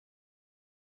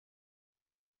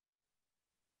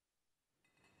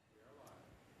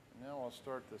I'll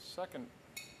start the second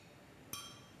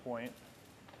point.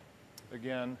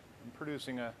 Again, I'm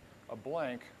producing a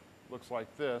blank, looks like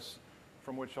this,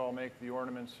 from which I'll make the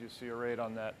ornaments you see arrayed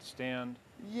on that stand.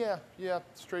 Yeah,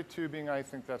 straight tubing, I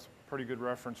think that's a pretty good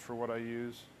reference for what I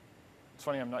use. It's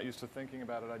funny, I'm not used to thinking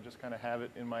about it. I just kind of have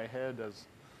it in my head as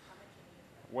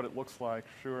what it looks like,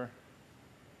 sure.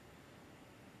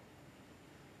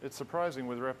 It's surprising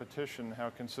with repetition how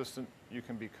consistent you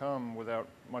can become without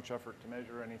much effort to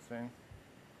measure anything.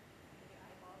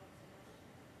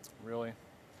 Really.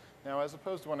 Now, as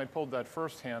opposed to when I pulled that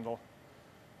first handle,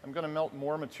 I'm going to melt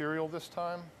more material this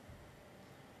time,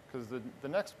 because the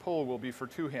next pull will be for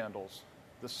two handles.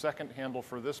 The second handle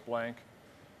for this blank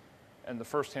and the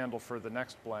first handle for the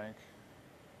next blank.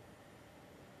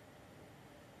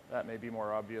 That may be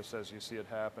more obvious as you see it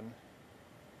happen.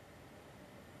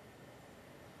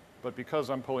 But because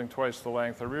I'm pulling twice the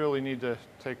length, I really need to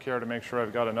take care to make sure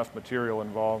I've got enough material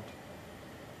involved.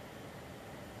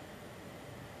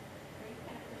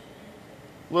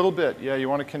 A little bit, yeah, you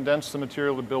want to condense the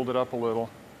material to build it up a little.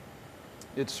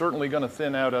 It's certainly going to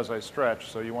thin out as I stretch,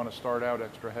 so you want to start out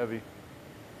extra heavy.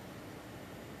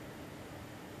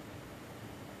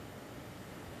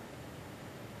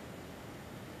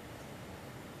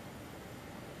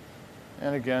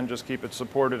 And again, just keep it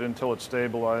supported until it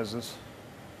stabilizes.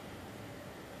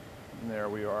 And there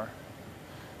we are.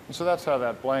 And so that's how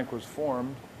that blank was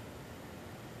formed.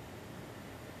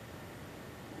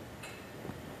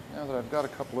 Now that I've got a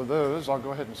couple of those, I'll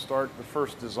go ahead and start the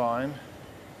first design.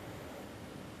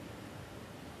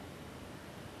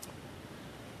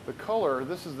 The color,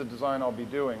 this is the design I'll be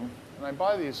doing. And I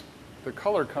buy these, the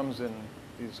color comes in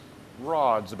these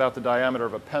rods about the diameter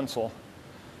of a pencil.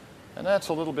 And that's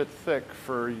a little bit thick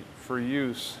for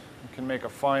use. You can make a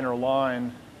finer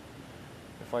line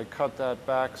if I cut that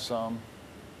back some.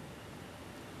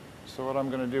 So what I'm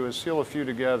going to do is seal a few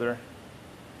together,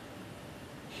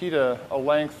 heat a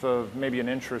length of maybe an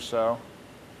inch or so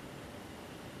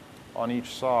on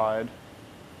each side,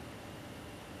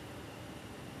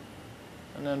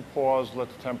 and then pause, let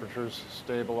the temperatures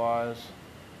stabilize.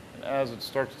 And as it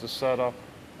starts to set up,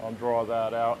 I'll draw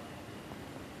that out.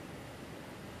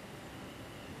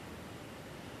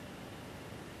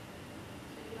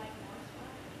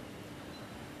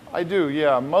 I do,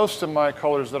 yeah. Most of my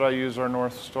colors that I use are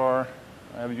North Star.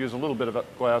 I use a little bit of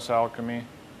glass alchemy.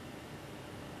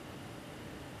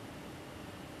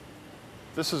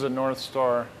 This is a North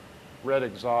Star red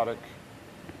exotic,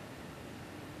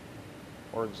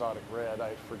 or exotic red,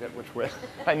 I forget which way.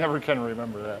 I never can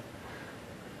remember that.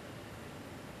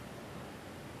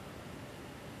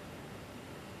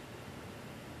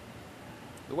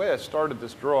 The way I started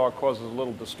this draw causes a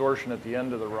little distortion at the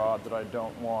end of the rod that I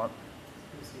don't want.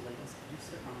 You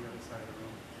sit on the other side of the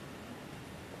room.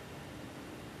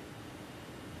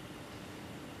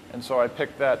 And so I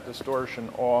picked that distortion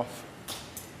off.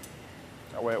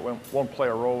 That way it won't play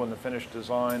a role in the finished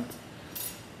design.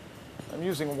 I'm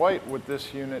using white with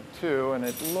this unit too, and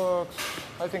it looks,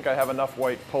 I think I have enough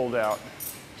white pulled out.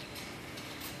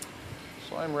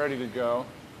 So I'm ready to go.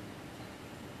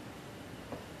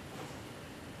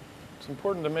 It's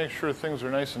important to make sure things are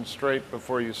nice and straight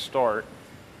before you start.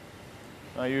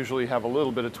 I usually have a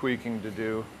little bit of tweaking to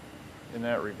do in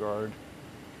that regard.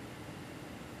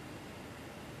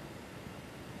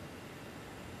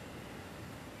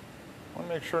 I want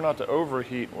to make sure not to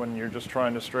overheat when you're just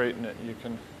trying to straighten it. You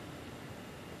can,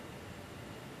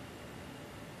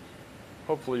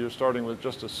 hopefully you're starting with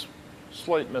just a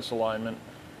slight misalignment.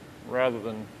 Rather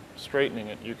than straightening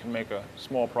it, you can make a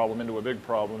small problem into a big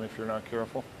problem if you're not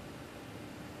careful.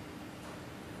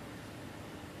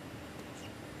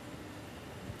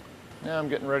 Now I'm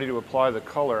getting ready to apply the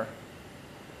color.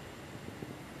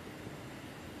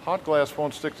 Hot glass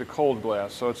won't stick to cold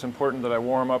glass, so it's important that I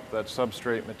warm up that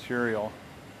substrate material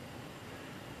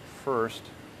first.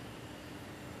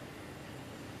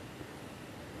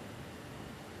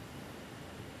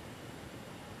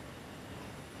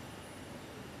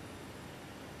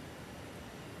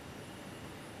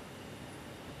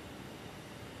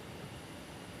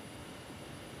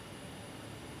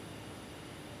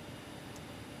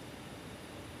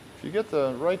 If you get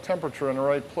the right temperature in the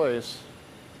right place,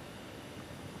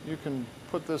 you can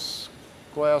put this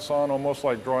glass on almost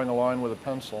like drawing a line with a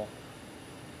pencil.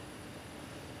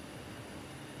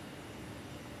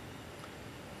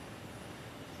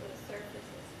 So the surface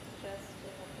is just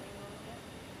in the flame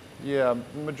working? Yeah,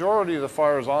 the majority of the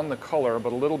fire is on the color,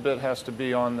 but a little bit has to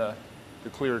be on the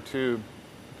clear tube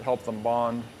to help them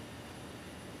bond.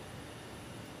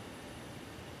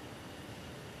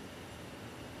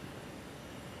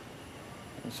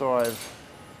 So I've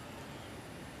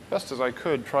best as I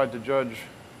could, tried to judge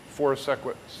 4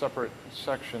 separate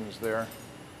sections there.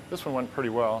 This one went pretty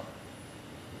well.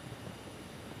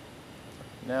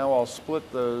 Now I'll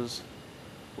split those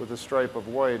with a stripe of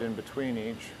white in between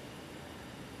each.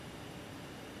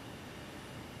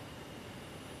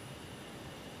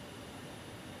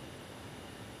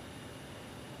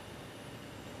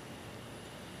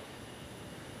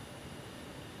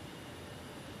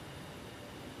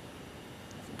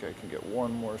 I think I can get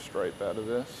one more stripe out of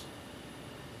this.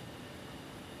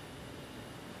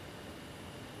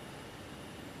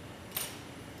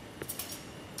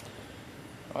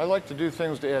 I like to do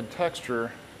things to add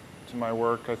texture to my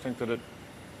work. I think that it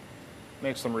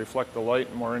makes them reflect the light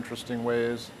in more interesting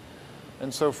ways.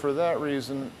 And so for that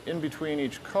reason, in between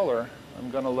each color,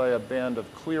 I'm going to lay a band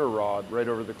of clear rod right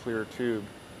over the clear tube.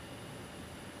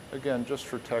 Again, just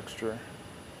for texture.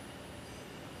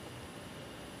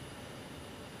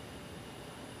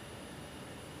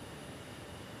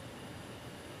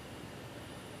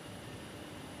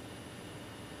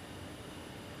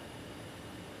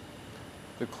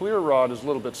 The clear rod is a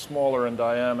little bit smaller in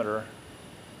diameter,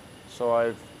 so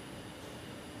I've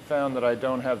found that I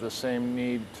don't have the same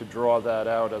need to draw that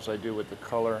out as I do with the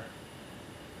color.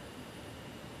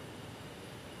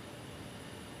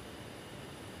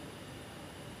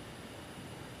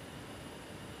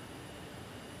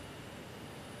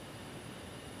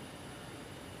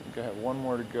 I think I have one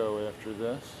more to go after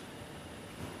this.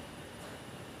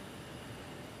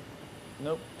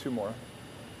 Nope, 2 more.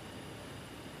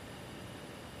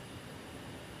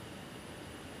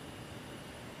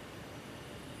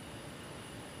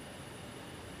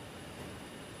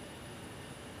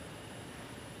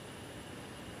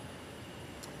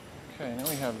 Okay, now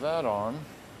we have that on.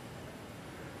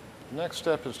 The next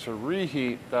step is to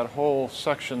reheat that whole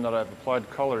section that I've applied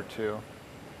color to.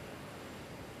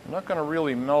 I'm not going to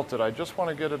really melt it. I just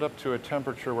want to get it up to a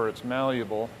temperature where it's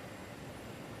malleable.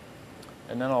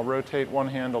 And then I'll rotate one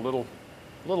hand a little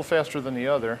faster than the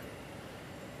other,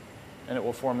 and it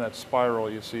will form that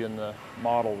spiral you see in the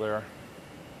model there.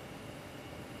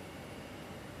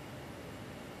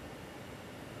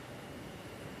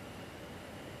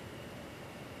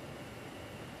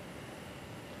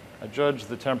 I judge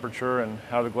the temperature and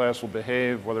how the glass will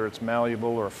behave, whether it's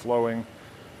malleable or flowing,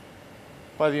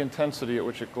 by the intensity at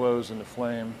which it glows in the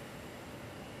flame.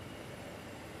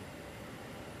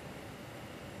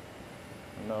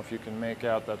 I don't know if you can make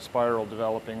out that spiral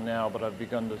developing now, but I've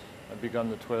begun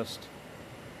the twist.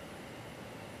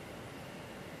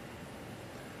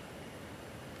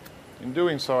 In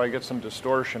doing so, I get some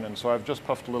distortion, and so I've just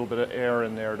puffed a little bit of air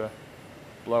in there to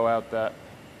blow out that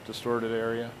distorted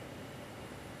area.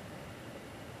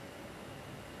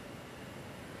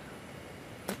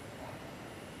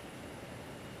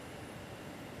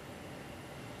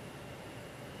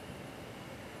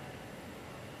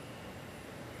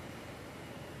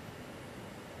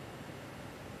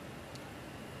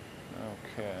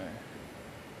 Okay.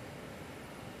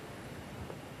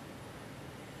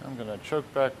 I'm going to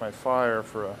choke back my fire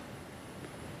for a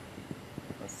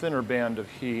thinner band of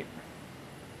heat.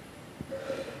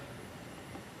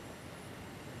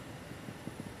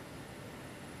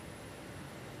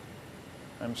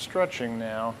 I'm stretching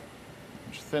now,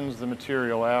 which thins the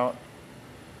material out.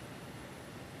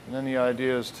 And then the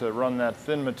idea is to run that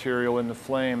thin material in the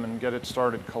flame and get it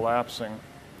started collapsing.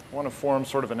 I want to form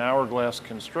sort of an hourglass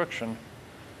constriction,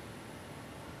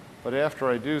 but after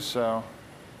I do so,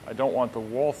 I don't want the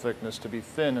wall thickness to be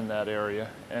thin in that area,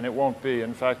 and it won't be.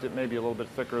 In fact, it may be a little bit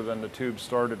thicker than the tube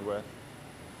started with.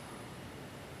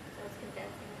 So it's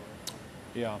condensing.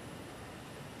 Yeah.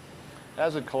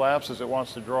 As it collapses, it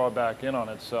wants to draw back in on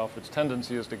itself. Its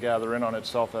tendency is to gather in on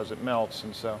itself as it melts,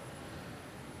 and so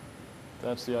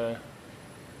that's I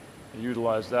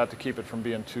utilize that to keep it from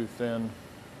being too thin.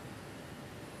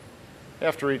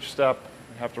 After each step,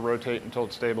 you have to rotate until it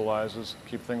stabilizes,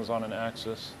 keep things on an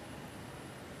axis.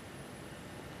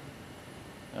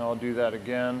 And I'll do that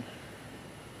again.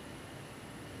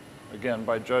 Again,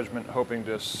 by judgment, hoping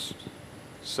to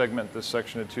segment this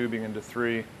section of tubing into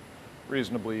 3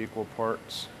 reasonably equal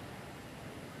parts.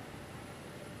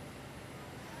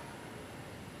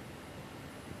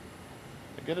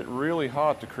 I get it really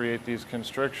hot to create these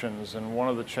constrictions, and one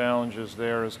of the challenges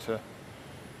there is to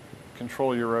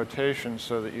control your rotation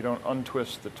so that you don't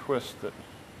untwist the twist that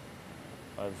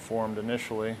I've formed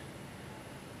initially.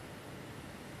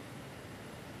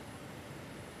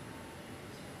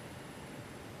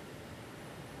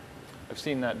 I've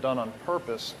seen that done on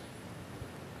purpose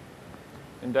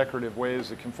in decorative ways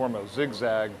that can form a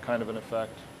zigzag kind of an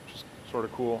effect, which is sort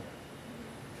of cool.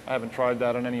 I haven't tried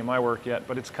that on any of my work yet,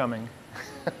 but it's coming.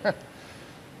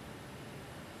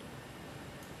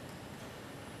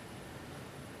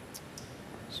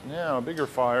 now a bigger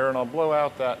fire, and I'll blow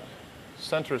out that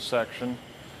center section.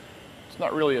 It's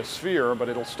not really a sphere, but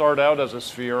it'll start out as a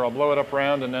sphere. I'll blow it up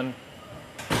around and then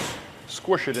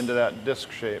squish it into that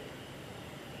disc shape.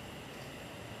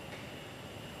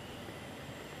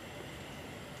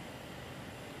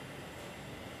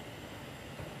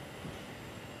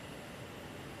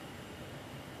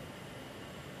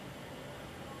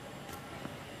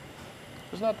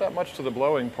 There's not that much to the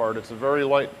blowing part. It's a very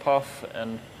light puff,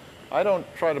 and I don't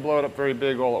try to blow it up very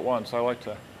big all at once. I like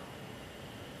to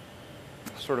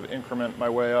sort of increment my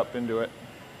way up into it.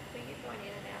 So you're going in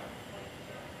and out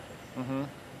of the flame.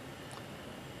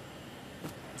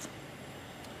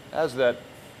 As that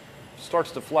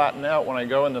starts to flatten out when I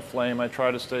go in the flame, I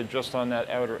try to stay just on that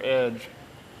outer edge.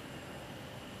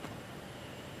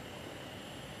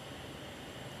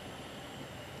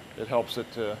 It helps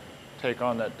it to take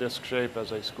on that disc shape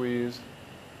as I squeeze.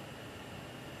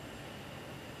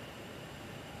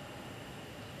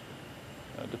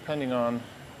 Depending on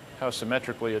how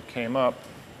symmetrically it came up,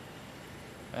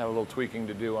 I have a little tweaking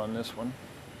to do on this one.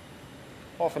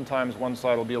 Oftentimes one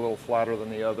side will be a little flatter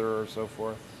than the other or so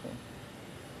forth. So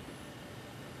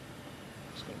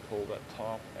just going to pull that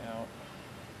top out.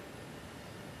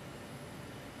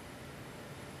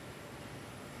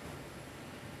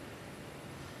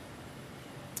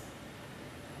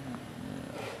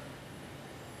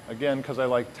 Again, because I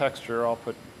like texture, I'll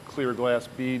put clear glass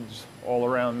beads all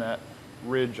around that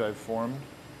ridge I've formed.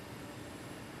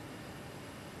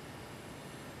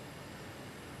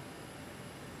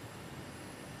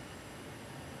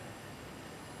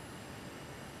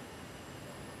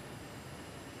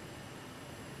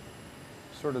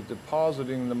 Sort of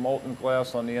depositing the molten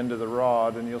glass on the end of the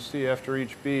rod, and you'll see after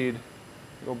each bead,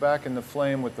 go back in the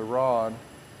flame with the rod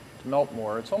to melt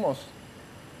more. It's almost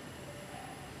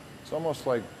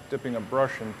like dipping a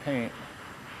brush in paint.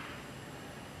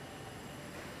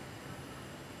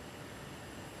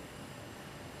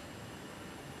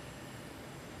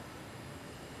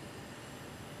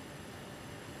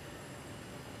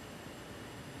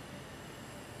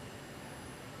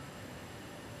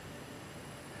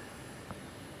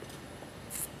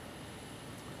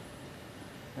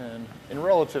 And in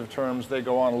relative terms, they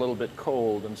go on a little bit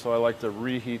cold, and so I like to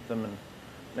reheat them and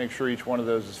make sure each one of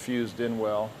those is fused in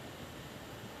well.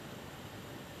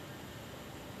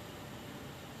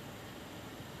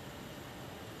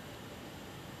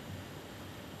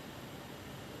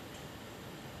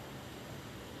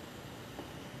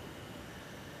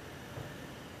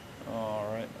 All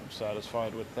right, I'm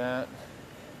satisfied with that.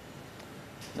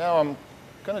 Now I'm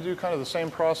going to do kind of the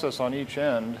same process on each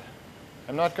end.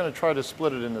 I'm not going to try to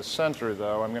split it in the center,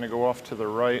 though. I'm going to go off to the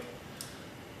right.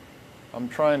 I'm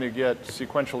trying to get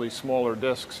sequentially smaller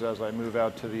discs as I move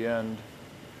out to the end.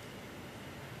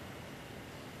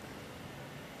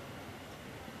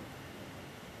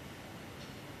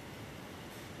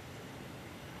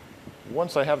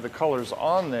 Once I have the colors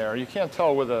on there, you can't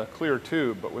tell with a clear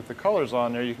tube, but with the colors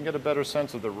on there, you can get a better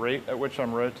sense of the rate at which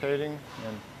I'm rotating.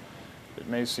 And it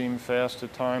may seem fast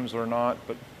at times or not,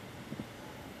 but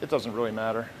it doesn't really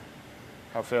matter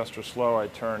how fast or slow I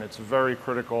turn. It's very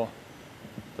critical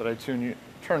that I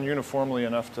turn uniformly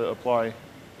enough to apply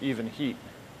even heat.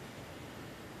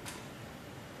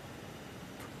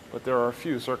 But there are a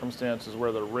few circumstances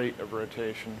where the rate of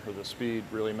rotation or the speed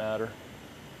really matter.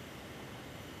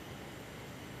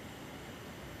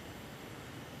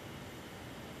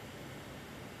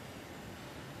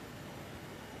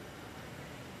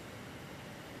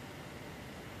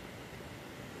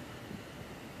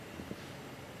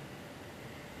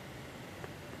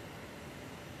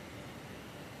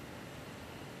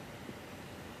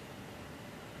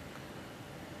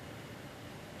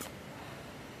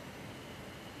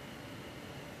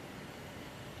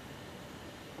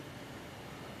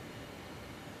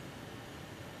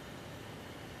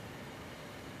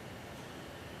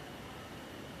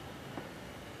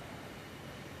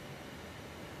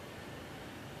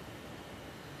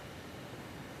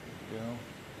 Go.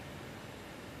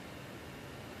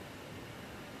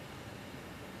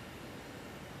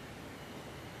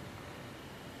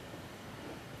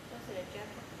 Was it a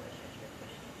gentle push as you're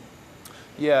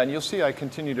pushing? Yeah, and you'll see I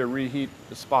continue to reheat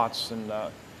the spots, and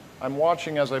I'm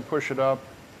watching as I push it up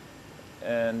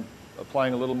and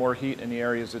applying a little more heat in the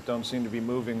areas that don't seem to be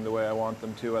moving the way I want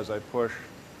them to as I push.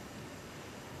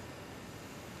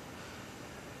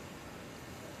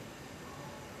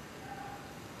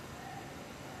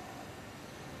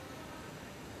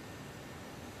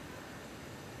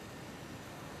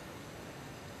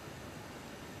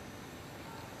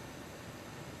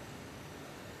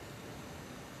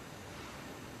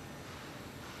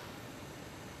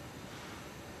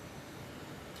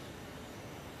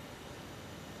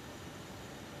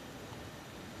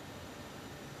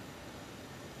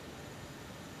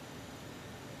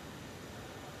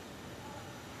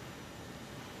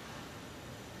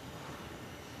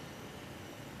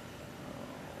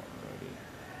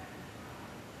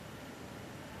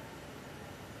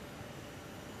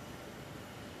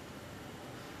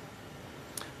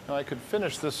 Now I could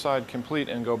finish this side complete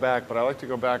and go back, but I like to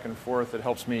go back and forth. It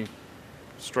helps me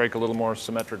strike a little more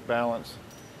symmetric balance.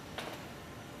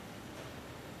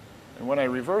 And when I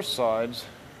reverse sides,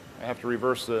 I have to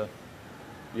reverse the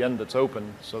end that's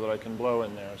open so that I can blow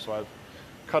in there. So I've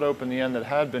cut open the end that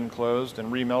had been closed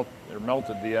and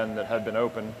melted the end that had been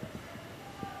open.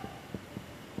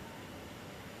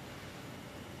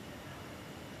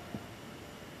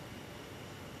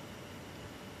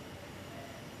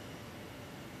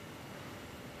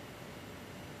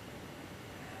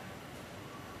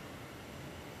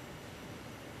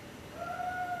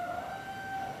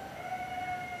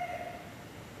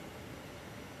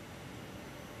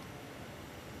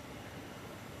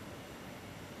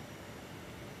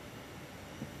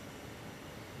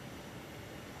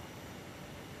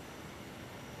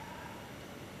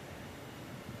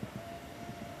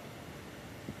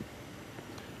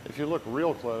 If you look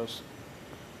real close,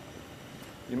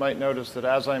 you might notice that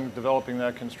as I'm developing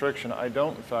that constriction, I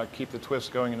don't, in fact, keep the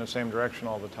twist going in the same direction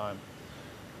all the time.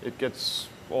 It gets,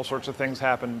 all sorts of things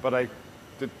happen, but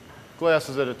the glass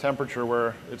is at a temperature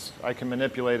where I can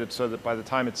manipulate it so that by the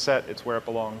time it's set, it's where it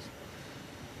belongs.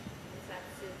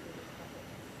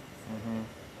 Mm-hmm.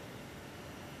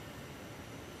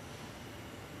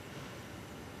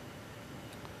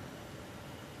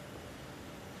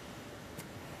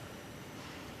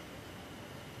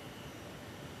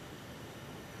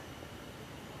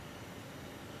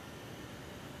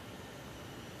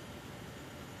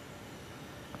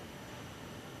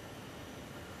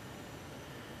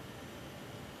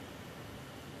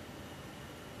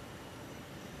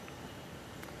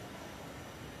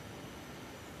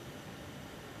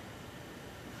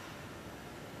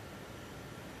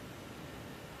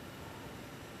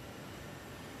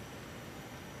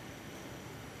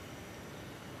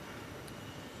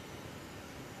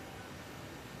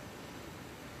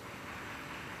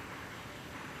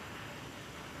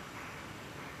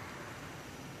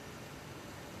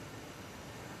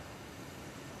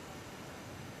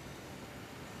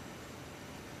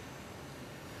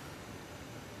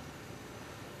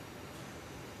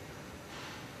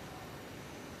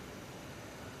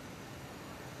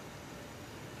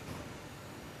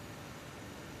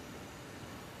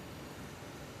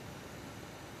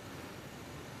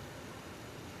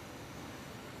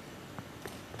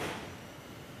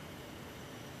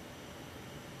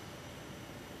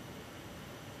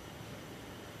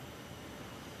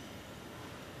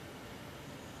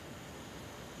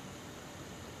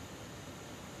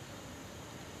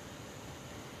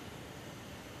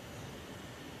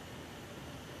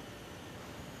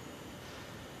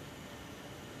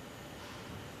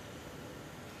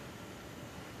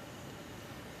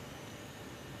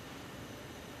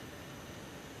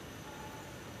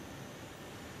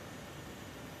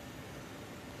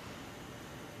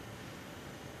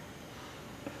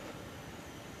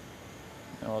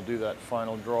 Now I'll do that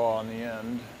final draw on the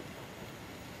end.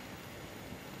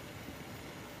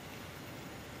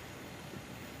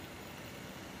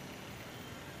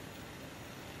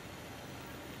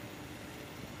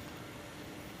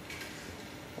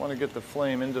 I want to get the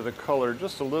flame into the color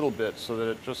just a little bit so that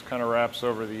it just kind of wraps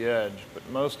over the edge, but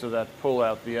most of that pull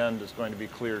out the end is going to be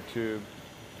clear tube.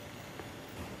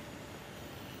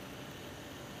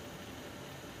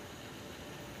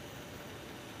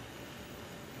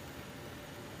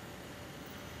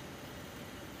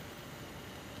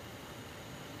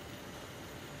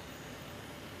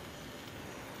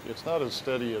 It's not as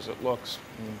steady as it looks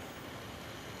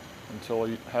until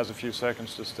it has a few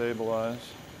seconds to stabilize.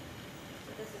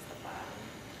 So this is the bottom.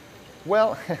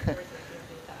 Well, Or is it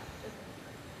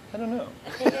I don't know.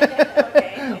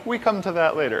 okay. We come to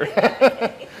that later.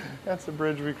 That's a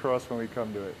bridge we cross when we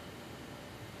come to it.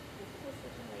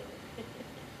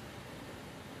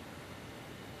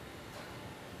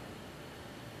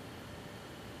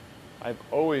 I've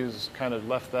always kind of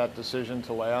left that decision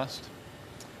to last.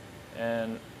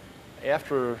 And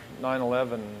after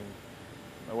 9/11,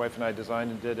 my wife and I designed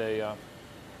and did a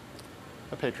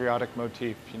patriotic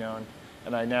motif, you know,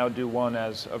 and I now do one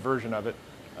as a version of it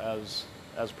as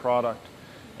product.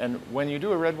 And when you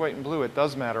do a red, white, and blue, it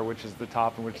does matter which is the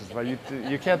top and which is the bottom.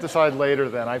 You can't decide later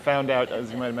then. I found out,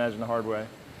 as you might imagine, the hard way.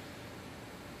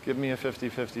 Give me a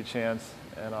 50-50 chance,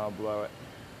 and I'll blow it.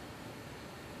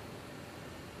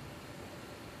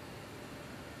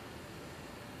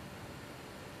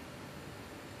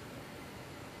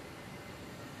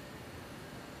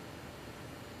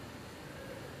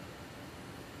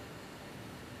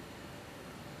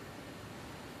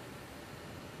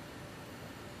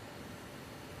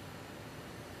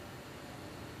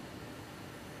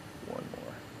 One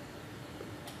more.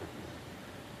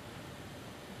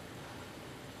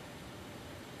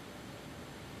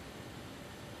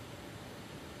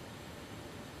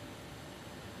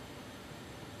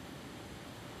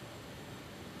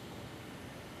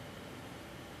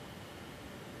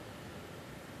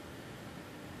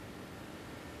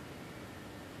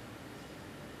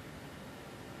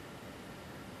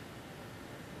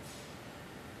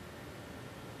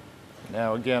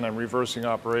 Now again, I'm reversing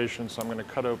operations, so I'm going to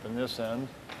cut open this end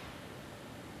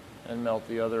and melt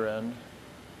the other end.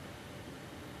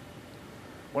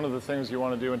 One of the things you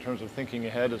want to do in terms of thinking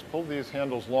ahead is pull these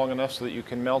handles long enough so that you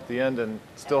can melt the end and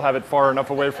still have it far enough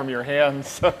away from your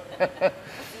hands. You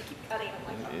keep cutting them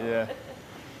like that. Yeah.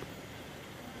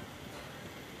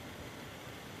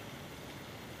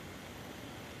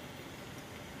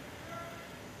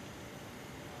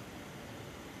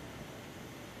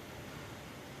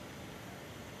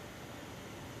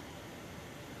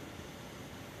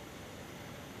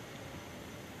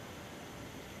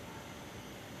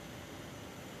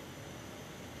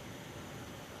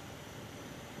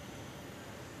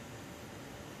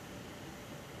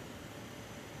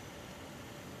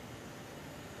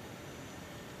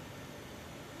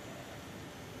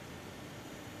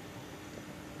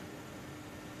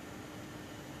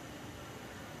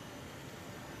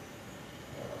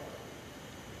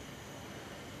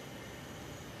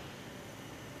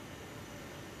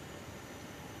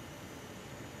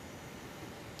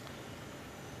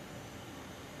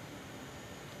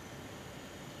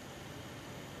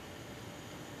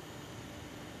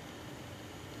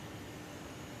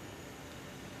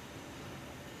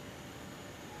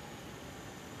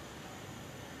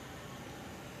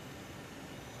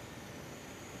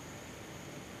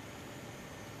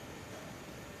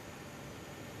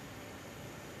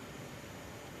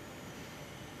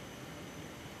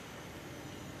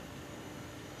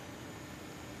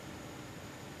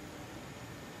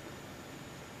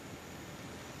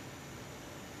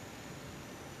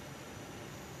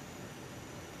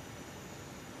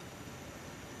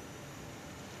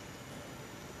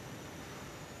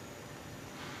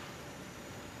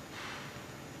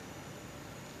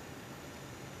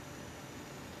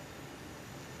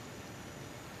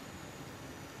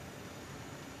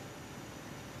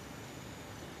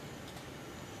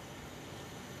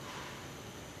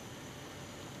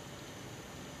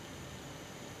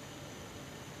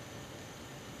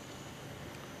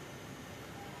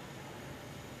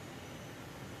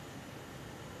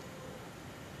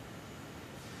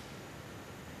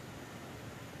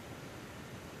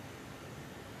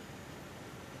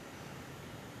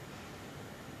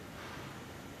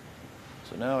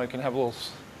 So now I can have a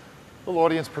little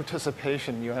audience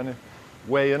participation. You want to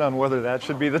weigh in on whether that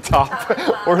should be the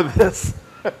top or this.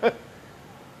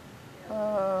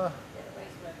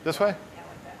 This way?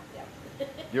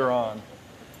 You're on.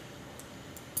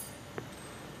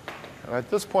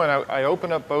 At this point, I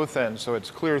open up both ends so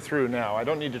it's clear through now. I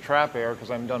don't need to trap air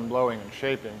because I'm done blowing and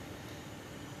shaping.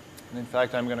 And in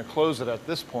fact, I'm going to close it at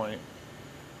this point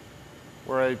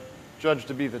where I judge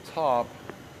to be the top.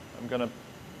 I'm going to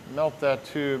melt that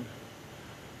tube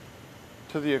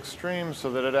to the extreme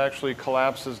so that it actually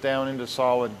collapses down into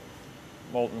solid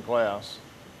molten glass.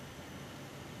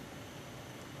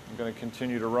 I'm going to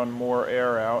continue to run more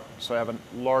air out so I have a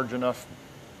large enough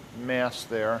mass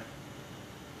there.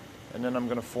 And then I'm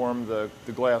going to form the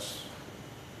glass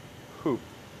hoop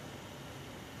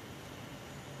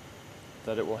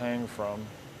that it will hang from.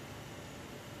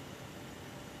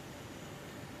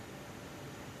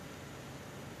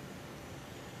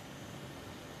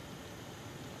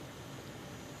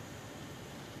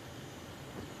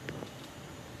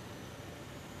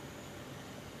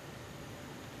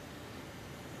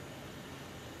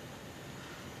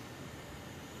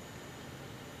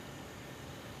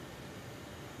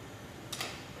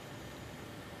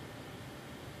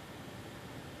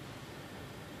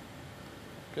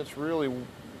 Gets really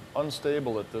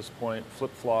unstable at this point,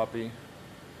 flip-floppy.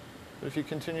 But if you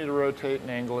continue to rotate and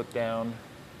angle it down,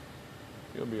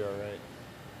 you'll be all right.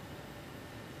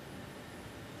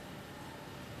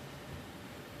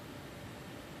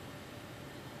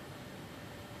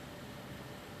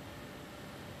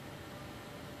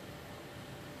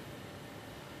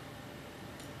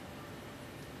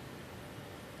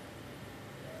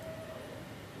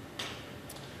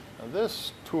 Now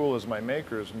this tool is my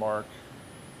maker's mark.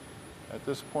 At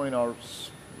this point, I'll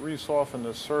re-soften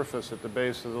the surface at the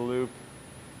base of the loop.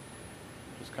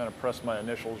 Just kind of press my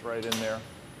initials right in there.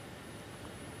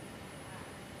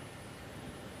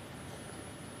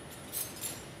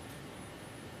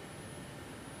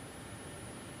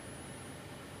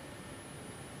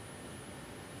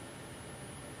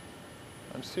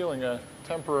 I'm sealing a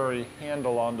temporary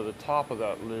handle onto the top of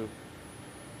that loop.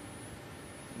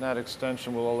 And that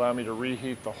extension will allow me to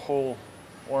reheat the whole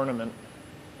ornament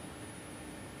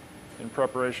in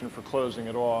preparation for closing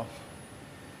it off.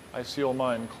 I seal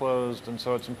mine closed, and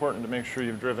so it's important to make sure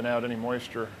you've driven out any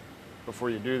moisture before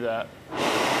you do that.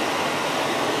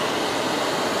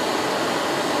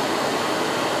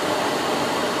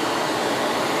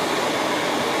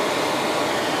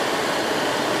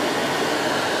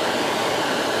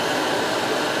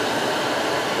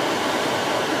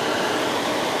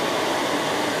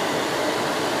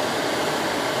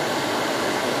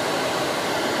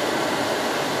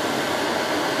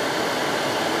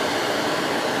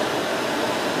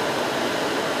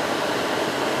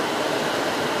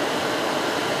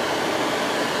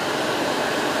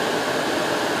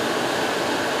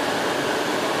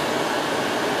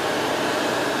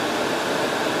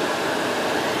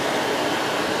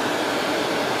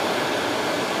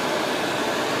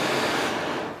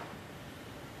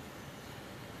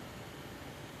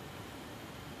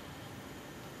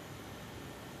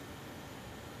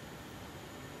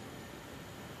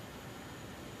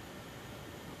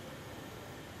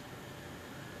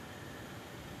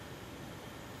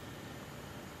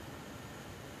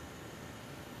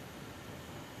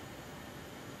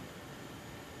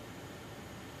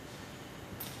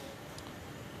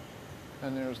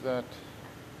 And there's that.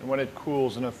 And when it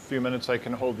cools in a few minutes, I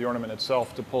can hold the ornament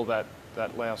itself to pull that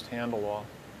last handle off.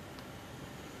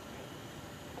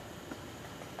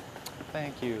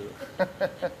 Thank you.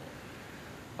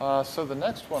 So the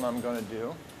next one I'm going to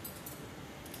do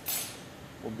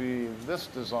will be this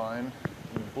design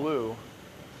in blue.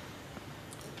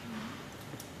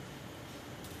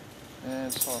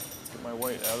 And so I'll get my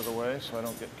white out of the way so I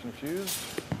don't get confused.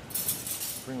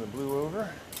 Bring the blue over.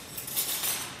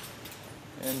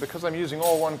 And because I'm using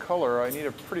all one color, I need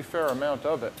a pretty fair amount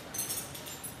of it.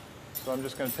 So I'm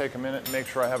just going to take a minute and make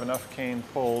sure I have enough cane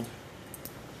pulled.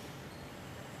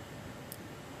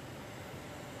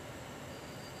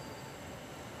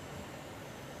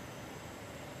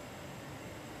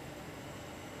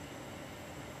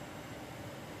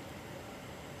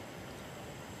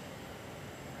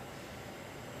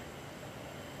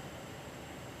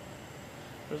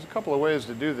 There's a couple of ways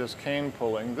to do this cane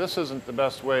pulling. This isn't the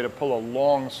best way to pull a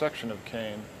long section of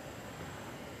cane,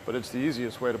 but it's the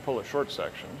easiest way to pull a short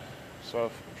section. So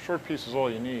if a short piece is all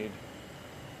you need.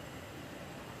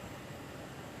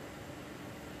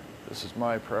 This is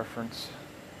my preference.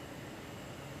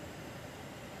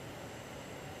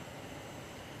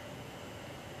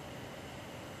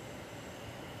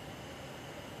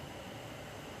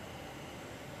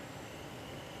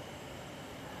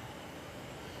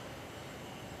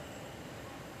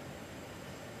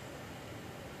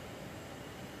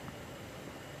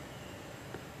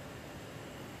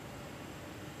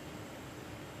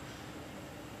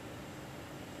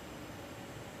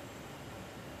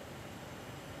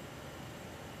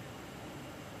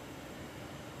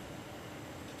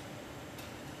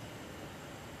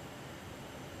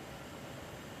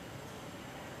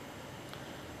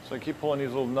 So I keep pulling these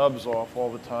little nubs off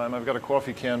all the time. I've got a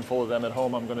coffee can full of them at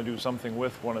home. I'm going to do something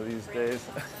with one of these days.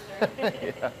 Yeah.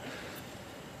 This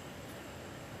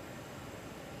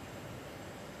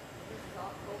is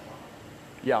all cobalt.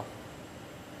 Yeah.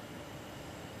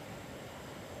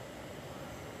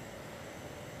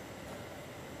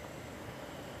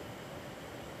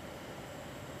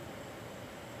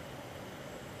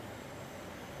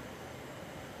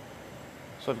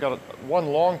 So I've got one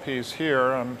long piece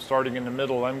here. I'm starting in the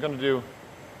middle. I'm going to do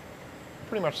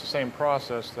pretty much the same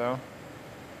process though.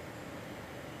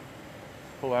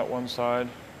 Pull out one side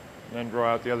and then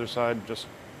draw out the other side. Just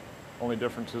only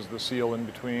difference is the seal in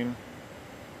between.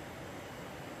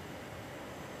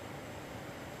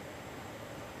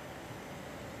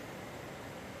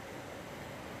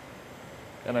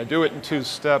 And I do it in 2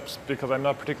 steps because I'm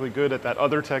not particularly good at that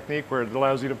other technique where it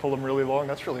allows you to pull them really long.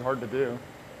 That's really hard to do.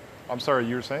 I'm sorry,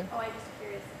 you were saying? Oh, I'm just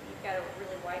curious. You've got a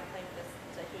really wide flame just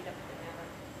to heat up the hammer.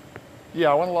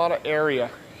 Yeah, I want a lot of area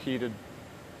heated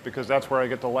because that's where I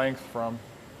get the length from.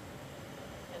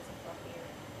 It's a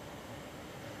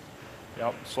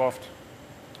fluffier. Yep, soft,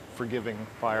 forgiving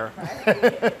fire.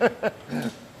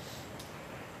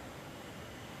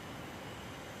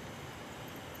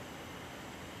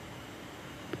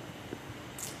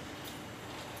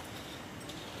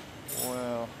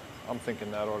 Well, I'm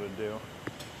thinking that ought to do.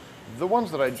 The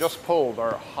ones that I just pulled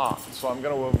are hot, so I'm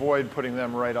going to avoid putting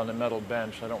them right on the metal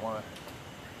bench. I don't want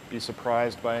to be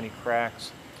surprised by any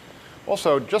cracks.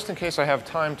 Also, just in case I have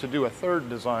time to do a third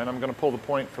design, I'm going to pull the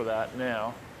point for that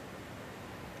now.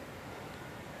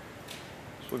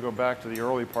 So we'll go back to the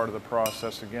early part of the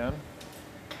process again.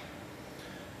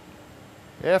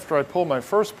 After I pull my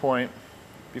first point,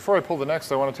 before I pull the next,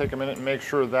 I want to take a minute and make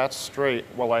sure that's straight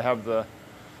while I have the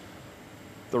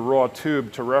raw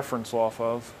tube to reference off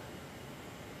of.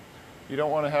 You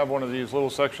don't want to have one of these little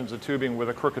sections of tubing with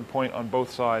a crooked point on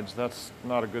both sides. That's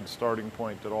not a good starting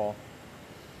point at all.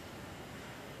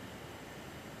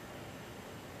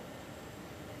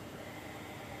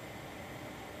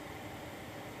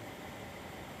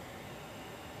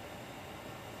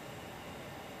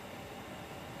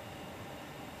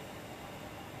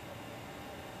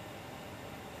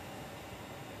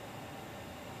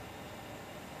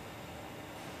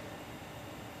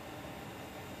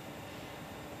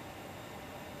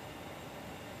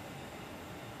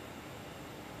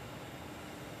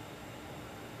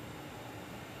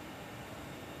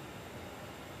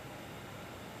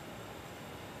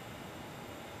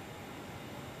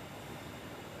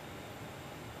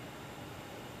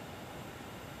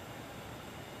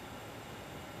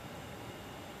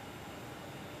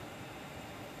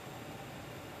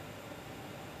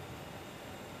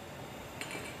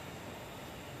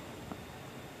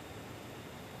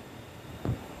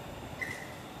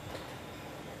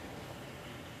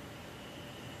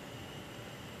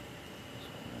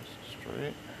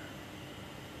 Straight.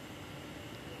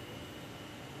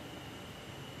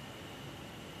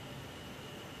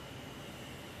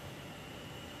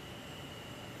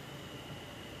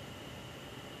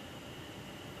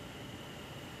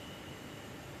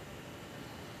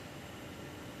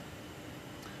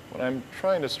 When I'm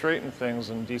trying to straighten things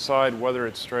and decide whether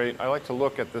it's straight, I like to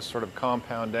look at this sort of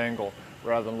compound angle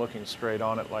rather than looking straight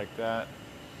on it like that.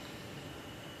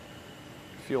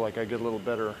 I feel like I get a little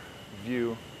better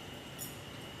view.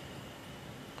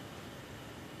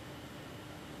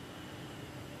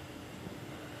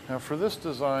 Now for this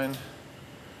design,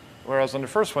 whereas on the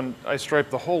first one I stripe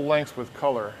the whole length with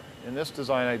color, in this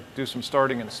design I do some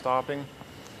starting and stopping,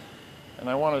 and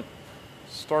I want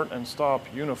to start and stop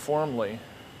uniformly.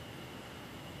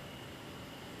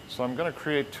 So I'm going to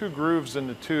create 2 grooves in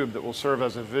the tube that will serve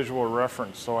as a visual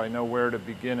reference so I know where to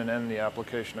begin and end the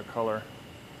application of color.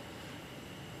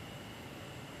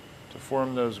 To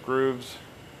form those grooves,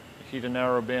 heat a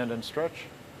narrow band and stretch.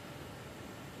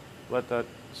 Let that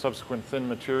subsequent thin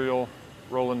material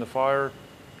roll in the fire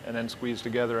and then squeeze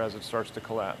together as it starts to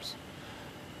collapse.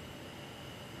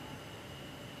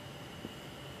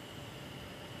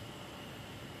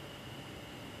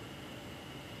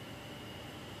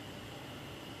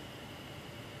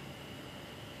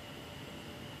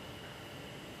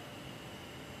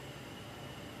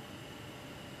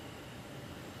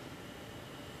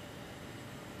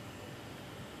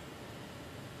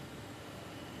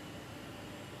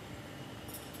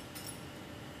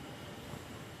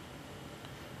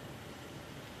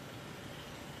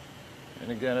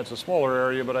 And again, it's a smaller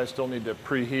area, but I still need to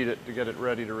preheat it to get it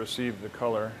ready to receive the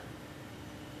color.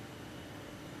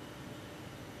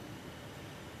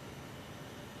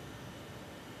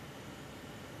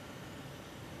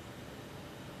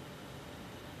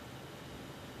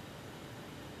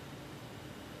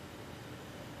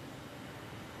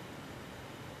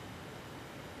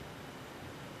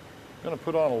 I'm going to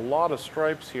put on a lot of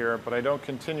stripes here, but I don't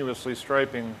continuous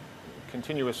striping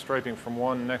from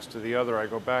one next to the other. I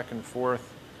go back and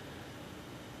forth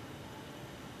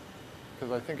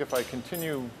because I think if I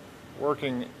continue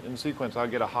working in sequence, I'll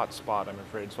get a hot spot, I'm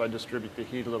afraid. So I distribute the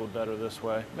heat a little better this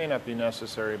way. May not be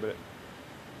necessary, but it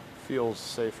feels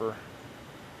safer.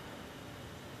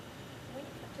 When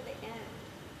you come to the end,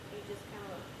 you just kind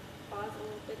of pause a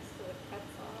little bit so it cuts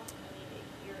off. I mean,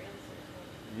 your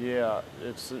inserts. Yeah,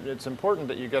 it's important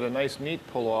that you get a nice neat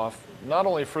pull off, not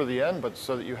only for the end, but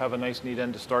so that you have a nice neat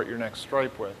end to start your next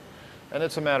stripe with. And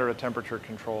it's a matter of temperature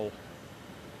control.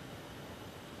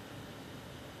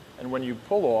 And when you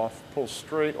pull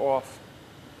straight off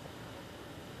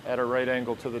at a right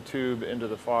angle to the tube into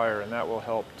the fire, and that will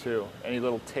help too. Any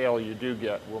little tail you do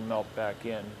get will melt back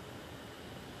in.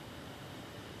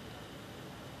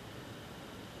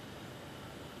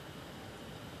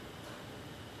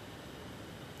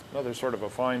 Another sort of a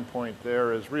fine point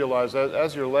there is realize that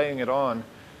as you're laying it on,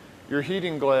 you're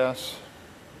heating glass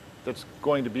that's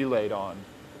going to be laid on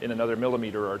in another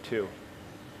millimeter or 2.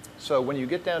 So when you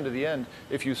get down to the end,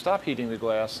 if you stop heating the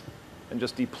glass and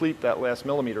just deplete that last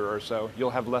millimeter or so,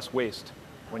 you'll have less waste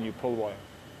when you pull wire.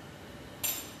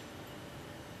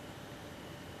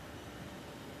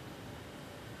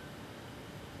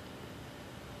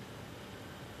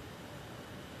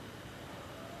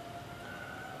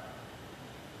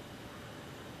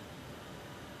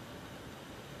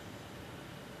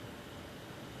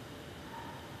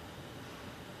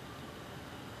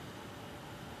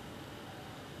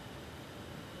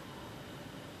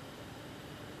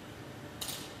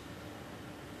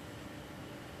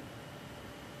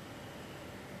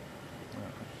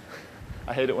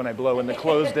 I hate it when I blow in the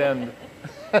closed end.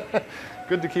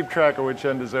 Good to keep track of which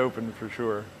end is open for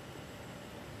sure.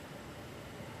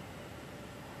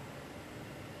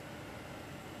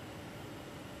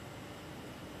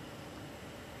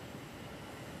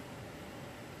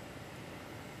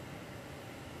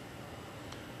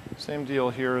 Same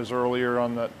deal here as earlier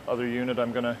on that other unit.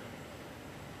 I'm going to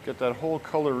get that whole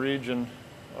color region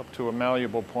up to a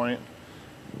malleable point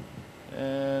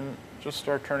and just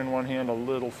start turning one hand a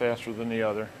little faster than the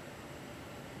other.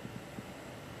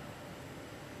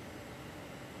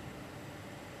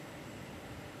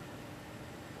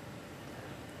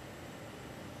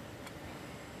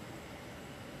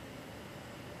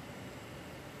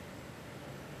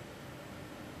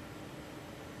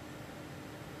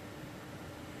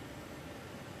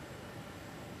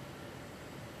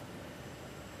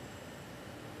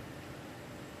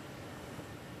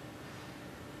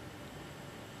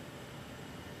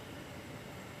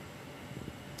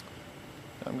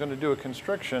 I'm going to do a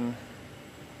constriction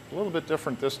a little bit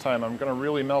different this time. I'm going to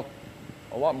really melt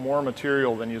a lot more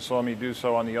material than you saw me do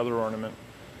so on the other ornament.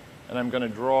 And I'm going to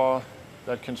draw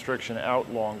that constriction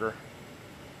out longer.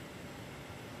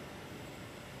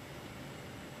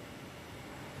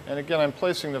 And again, I'm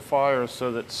placing the fire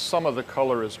so that some of the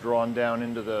color is drawn down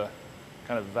into the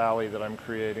kind of valley that I'm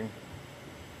creating.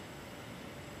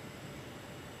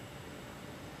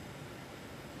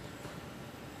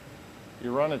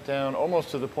 You run it down almost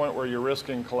to the point where you're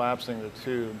risking collapsing the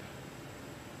tube.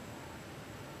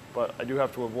 But I do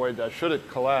have to avoid that. Should it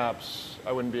collapse,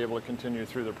 I wouldn't be able to continue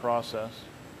through the process.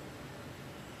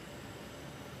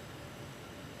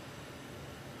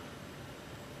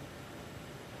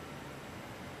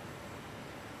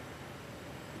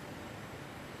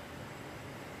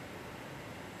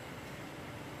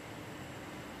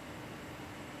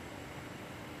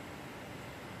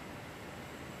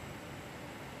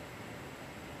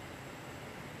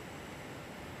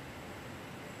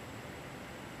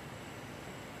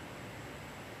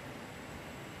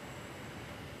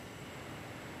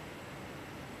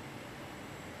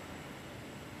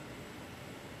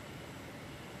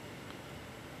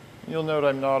 You'll note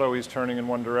I'm not always turning in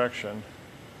one direction.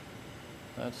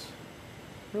 That's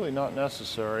really not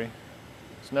necessary.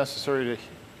 It's necessary to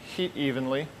heat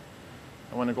evenly,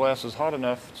 and when the glass is hot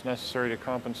enough, it's necessary to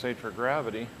compensate for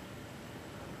gravity.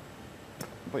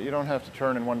 But you don't have to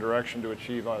turn in one direction to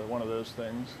achieve either one of those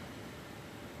things.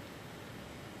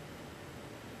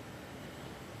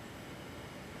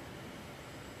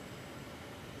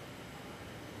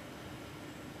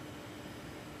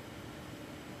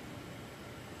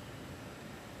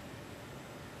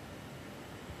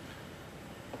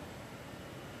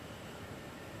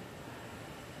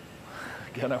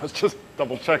 Again, I was just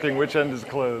double checking which end is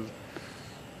closed.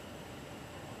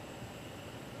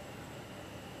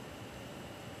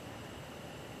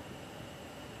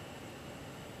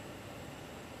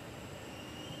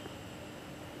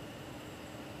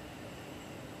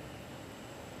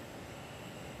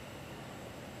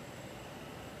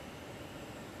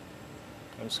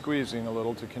 I'm squeezing a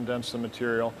little to condense the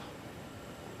material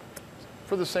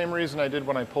for the same reason I did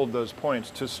when I pulled those points.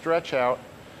 To stretch out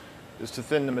is to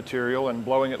thin the material, and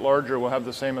blowing it larger will have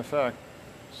the same effect.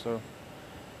 So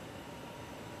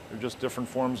they're just different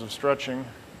forms of stretching.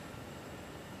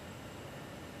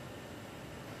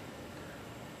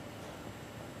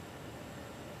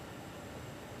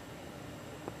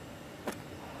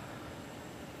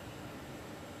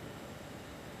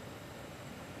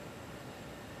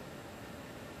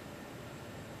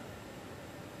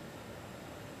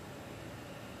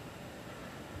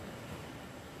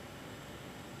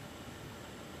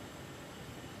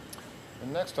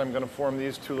 And next I'm going to form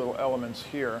these two little elements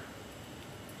here.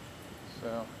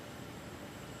 So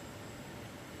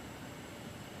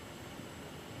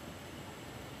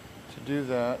to do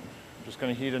that, I'm just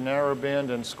going to heat a narrow band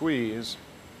and squeeze.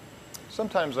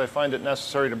 Sometimes I find it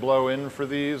necessary to blow in for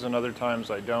these, and other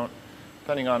times I don't,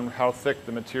 depending on how thick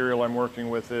the material I'm working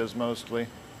with is mostly.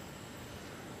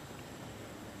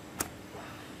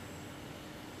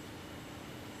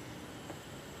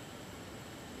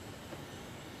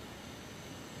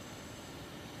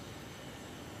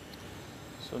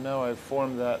 So now I've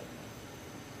formed that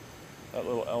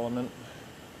little element.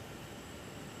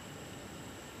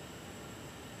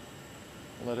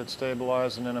 Let it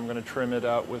stabilize, and then I'm going to trim it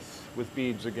out with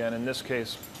beads again. In this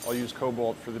case, I'll use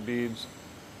cobalt for the beads.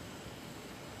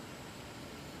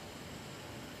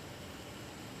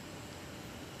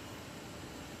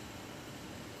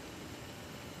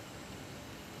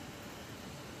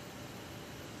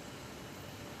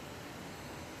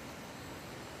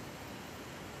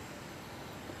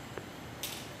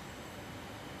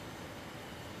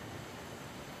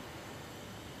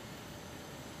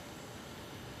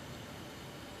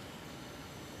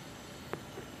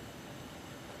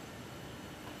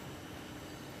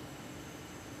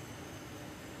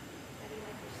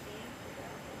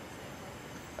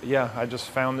 Yeah, I just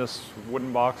found this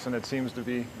wooden box and it seems to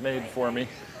be made for me.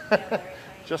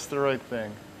 Just the right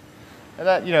thing. And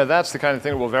that, that's the kind of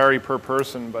thing that will vary per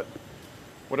person, but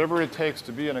whatever it takes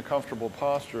to be in a comfortable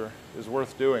posture is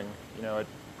worth doing. It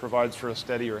provides for a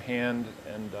steadier hand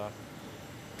and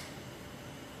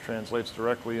translates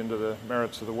directly into the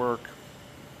merits of the work.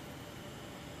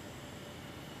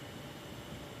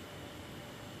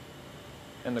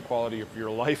 And the quality of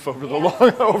your life over the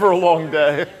over a long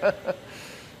day.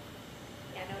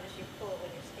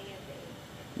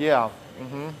 Yeah.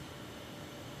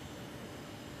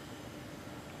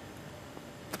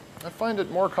 I find it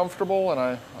more comfortable,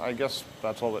 and I guess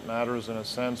that's all that matters in a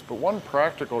sense. But one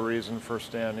practical reason for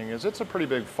standing is it's a pretty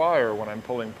big fire when I'm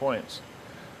pulling points.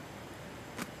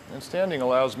 And standing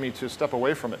allows me to step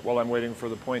away from it while I'm waiting for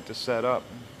the point to set up.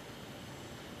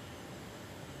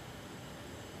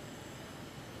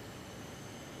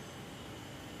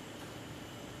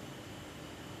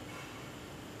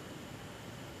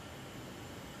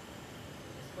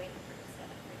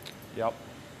 Yep.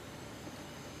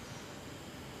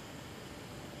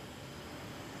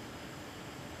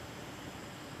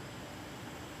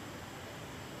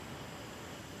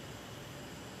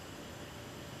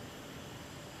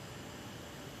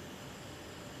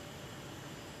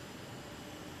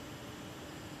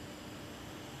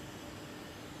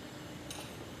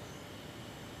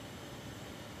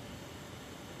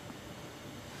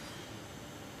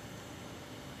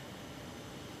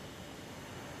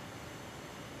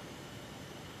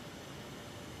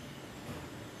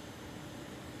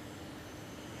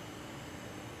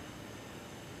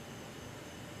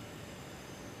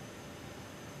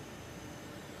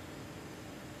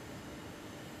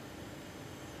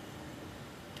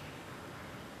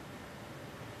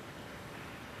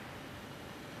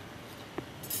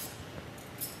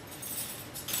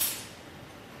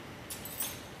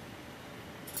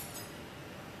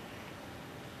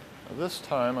 This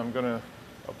time I'm going to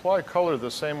apply color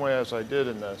the same way as I did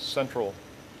in the central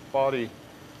body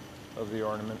of the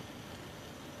ornament.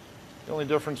 The only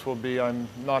difference will be I'm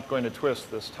not going to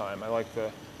twist this time. I like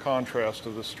the contrast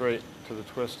of the straight to the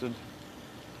twisted.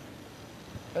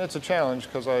 And it's a challenge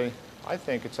because I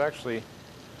think it's actually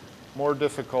more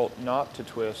difficult not to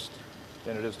twist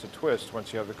than it is to twist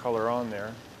once you have the color on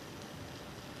there.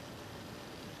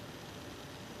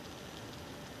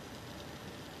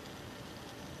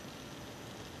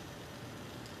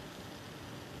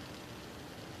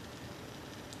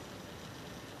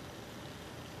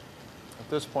 At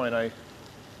this point, I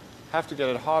have to get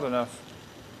it hot enough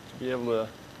to be able to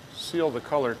seal the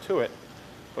color to it.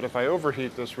 But if I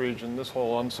overheat this region, this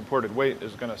whole unsupported weight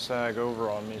is going to sag over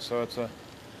on me. So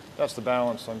that's the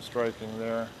balance I'm striking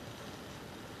there.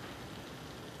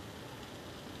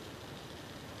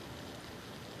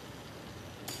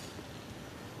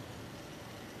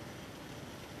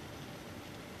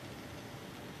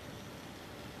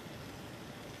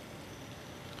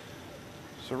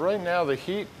 So right now the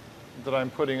heat that I'm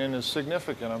putting in is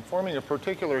significant. I'm forming a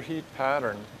particular heat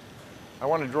pattern. I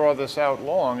want to draw this out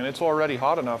long, and it's already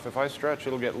hot enough. If I stretch,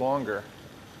 it'll get longer.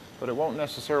 But it won't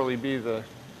necessarily be the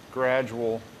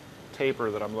gradual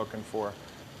taper that I'm looking for.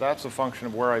 That's a function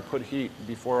of where I put heat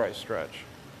before I stretch.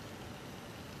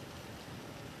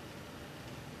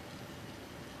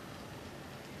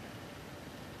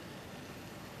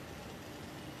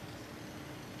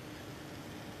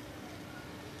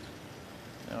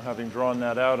 Now, having drawn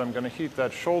that out, I'm going to heat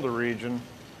that shoulder region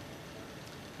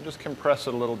and just compress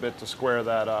it a little bit to square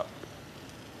that up.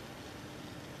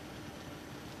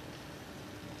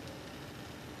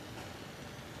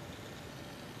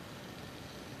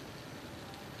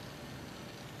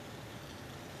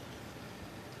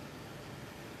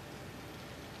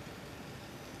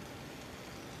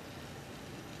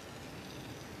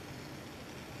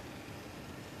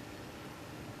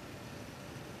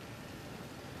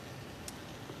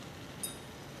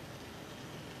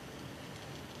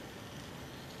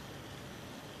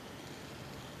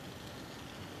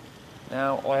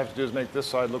 Now, all I have to do is make this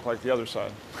side look like the other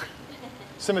side.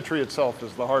 Symmetry itself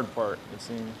is the hard part, it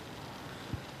seems.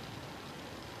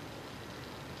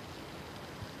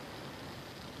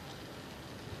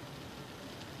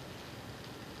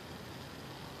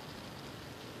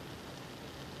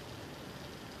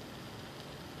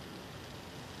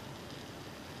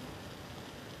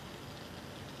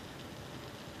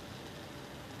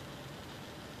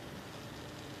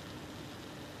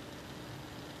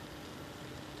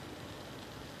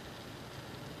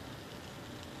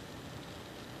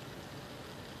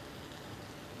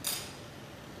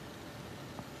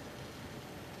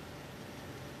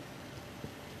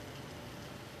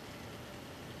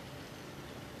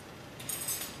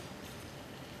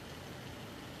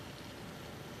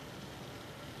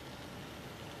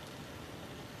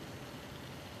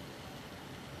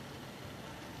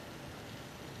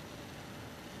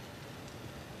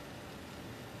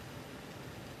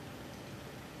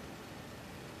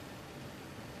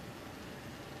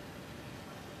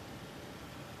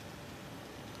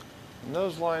 And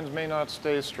those lines may not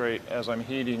stay straight as I'm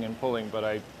heating and pulling, but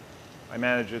I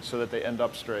manage it so that they end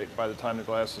up straight by the time the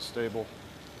glass is stable.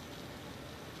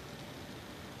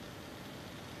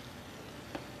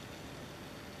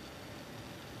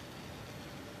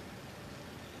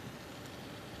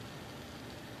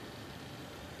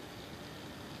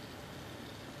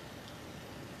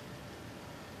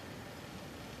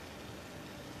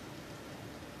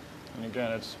 And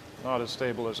again, it's not as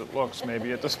stable as it looks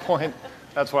maybe at this point.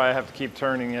 That's why I have to keep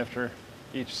turning after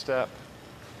each step.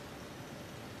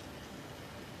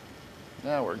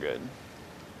 Now we're good.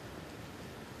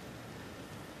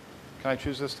 Can I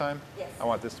choose this time? Yes. I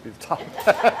want this to be the top.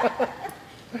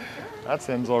 That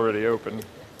end's already open.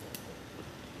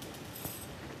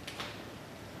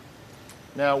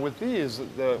 Now with these,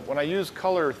 when I use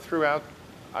color throughout,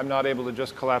 I'm not able to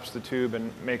just collapse the tube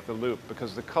and make the loop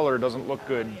because the color doesn't look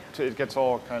good. It gets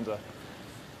all kind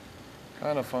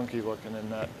of funky looking in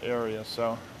that area,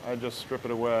 so I just strip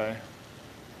it away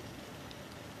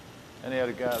and add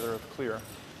a gather of clear.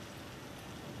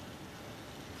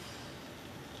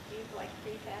 Do you like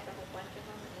prefab a whole bunch of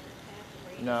them and then attach them,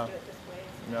 or you No. just do it this way?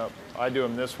 No, I do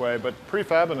them this way, but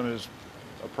prefabbing them is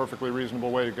a perfectly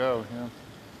reasonable way to go. Yeah.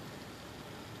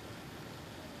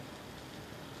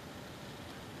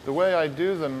 The way I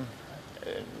do them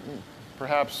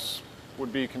perhaps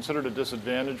would be considered a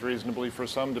disadvantage reasonably for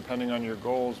some, depending on your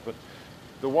goals. But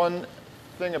the one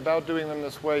thing about doing them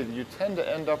this way, you tend to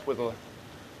end up with a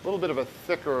little bit of a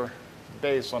thicker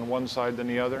base on one side than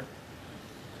the other.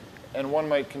 And one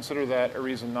might consider that a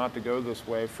reason not to go this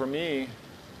way. For me,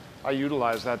 I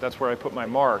utilize that. That's where I put my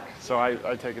mark. So I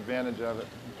take advantage of it.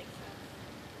 Makes sense.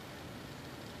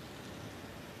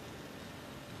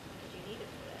 Because you need it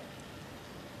for that.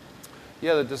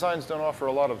 Yeah, the designs don't offer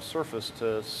a lot of surface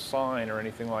to sign or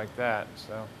anything like that.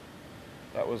 So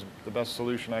that was the best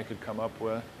solution I could come up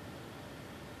with.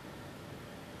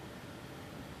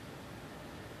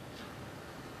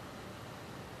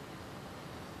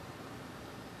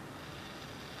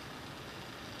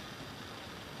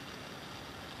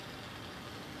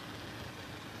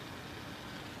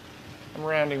 I'm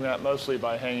rounding that mostly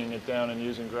by hanging it down and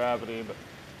using gravity, but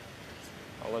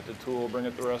I'll let the tool bring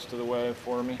it the rest of the way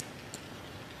for me.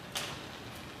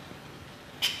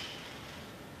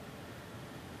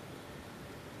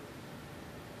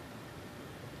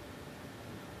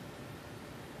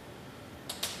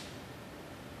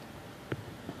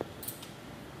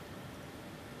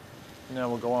 Now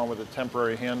we'll go on with a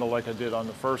temporary handle like I did on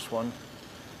the first one.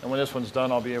 And when this one's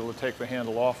done, I'll be able to take the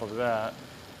handle off of that.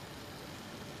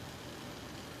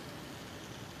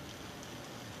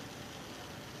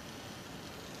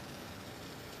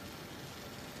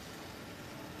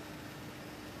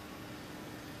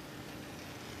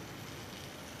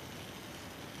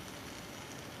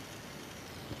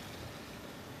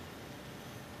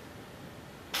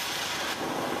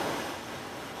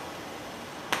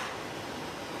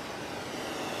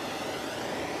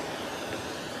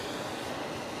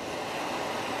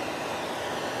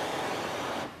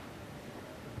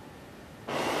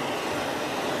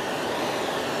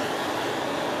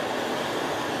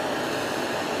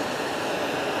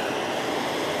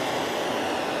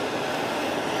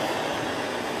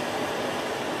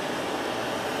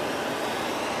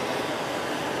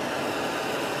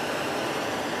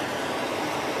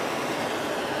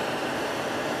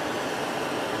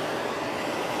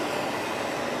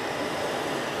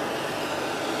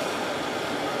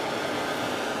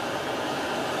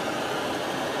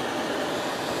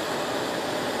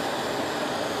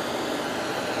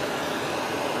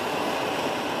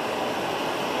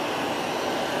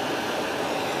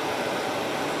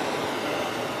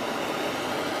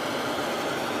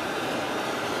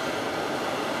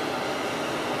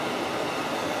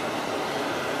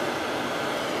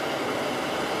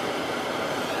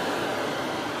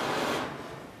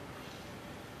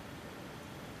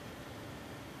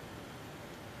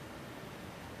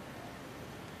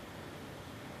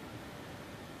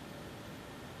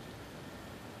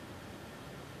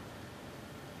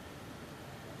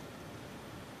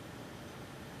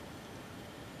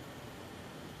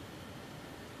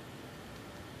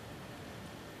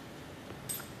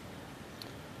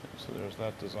 So there's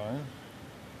that design.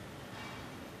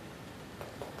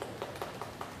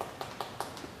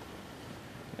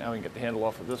 Now we can get the handle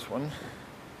off of this one.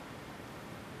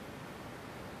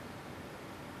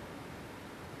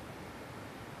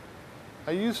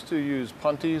 I used to use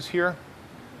punties here,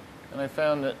 and I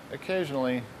found that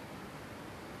occasionally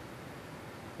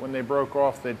when they broke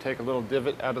off, they'd take a little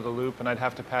divot out of the loop and I'd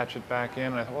have to patch it back in.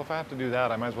 And I thought, well, if I have to do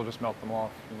that, I might as well just melt them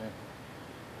off. You know.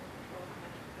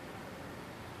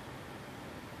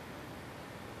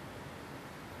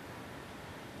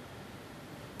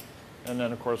 And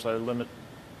then, of course, I limit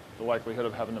the likelihood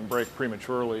of having them break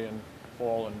prematurely and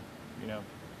fall and, you know.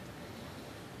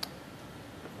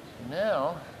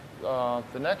 Now,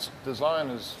 the next design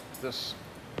is this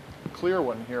clear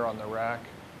one here on the rack.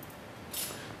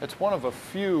 It's one of a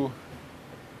few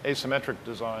asymmetric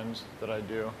designs that I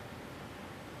do.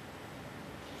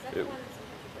 Is that the one that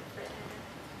sometimes you put frit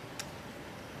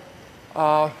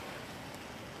in it?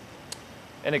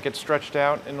 And it gets stretched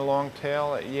out in the long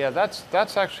tail. Yeah,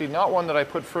 that's actually not one that I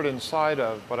put frit inside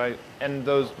of, but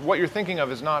what you're thinking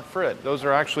of is not frit. Those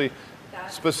are actually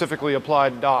specifically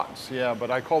applied dots. Yeah, but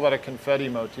I call that a confetti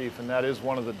motif, and that is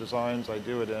one of the designs I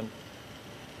do it in.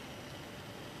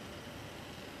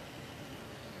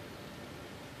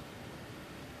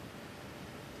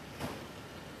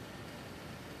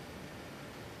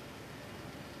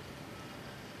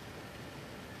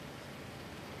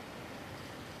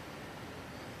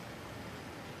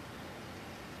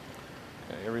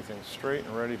 Everything's straight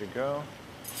and ready to go.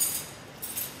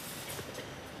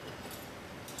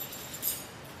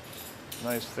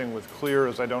 Nice thing with clear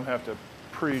is I don't have to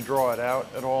pre-draw it out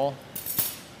at all.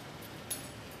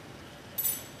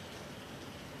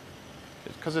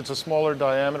 Because it's a smaller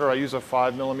diameter, I use a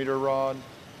 5mm rod.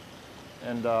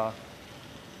 And I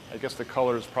guess the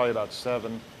color is probably about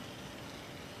 7.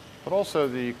 But also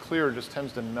the clear just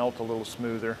tends to melt a little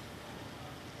smoother.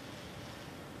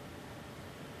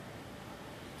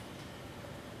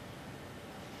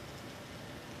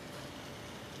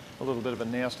 a little bit of a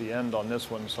nasty end on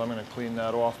this one, so I'm going to clean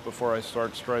that off before I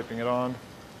start striping it on.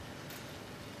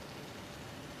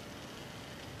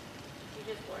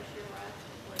 You just wash your rods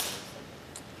before you use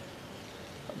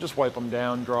them? Just wipe them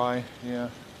down dry, yeah.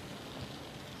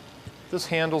 This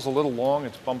handle's a little long,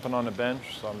 it's bumping on the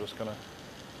bench, so I'm just going to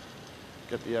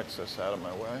get the excess out of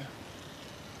my way.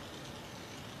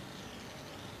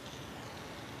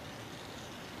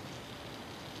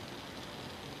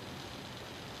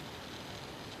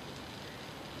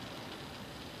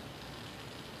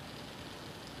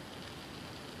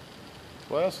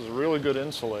 Glass is a really good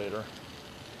insulator,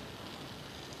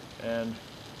 and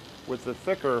with the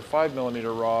thicker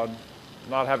 5mm rod,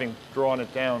 not having drawn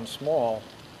it down small,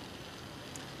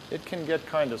 it can get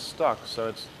kind of stuck,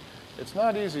 so it's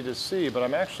not easy to see, but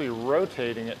I'm actually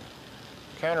rotating it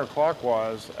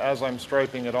counterclockwise as I'm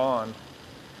striping it on,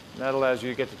 and that allows you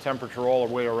to get the temperature all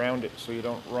the way around it so you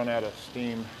don't run out of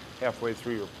steam halfway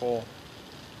through your pull.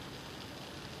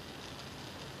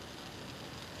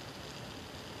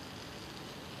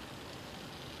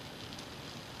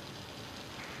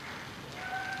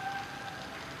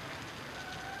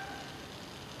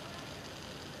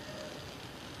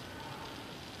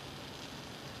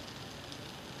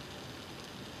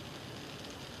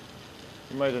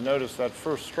 You might have noticed that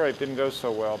first stripe didn't go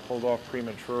so well, pulled off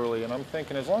prematurely, and I'm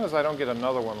thinking as long as I don't get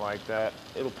another one like that,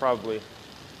 it'll probably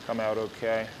come out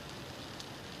okay.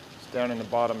 It's down in the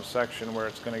bottom section where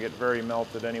it's going to get very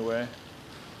melted anyway.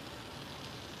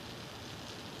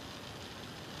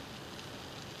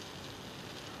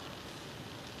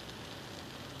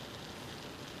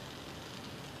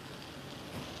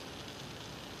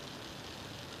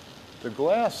 The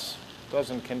glass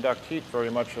doesn't conduct heat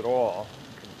very much at all.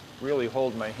 Really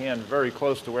hold my hand very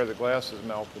close to where the glass is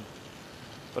melted.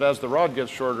 But as the rod gets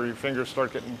shorter, your fingers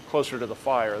start getting closer to the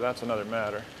fire. That's another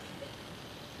matter.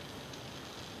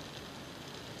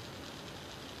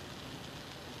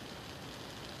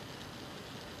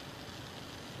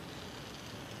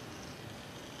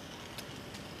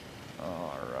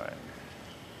 All right.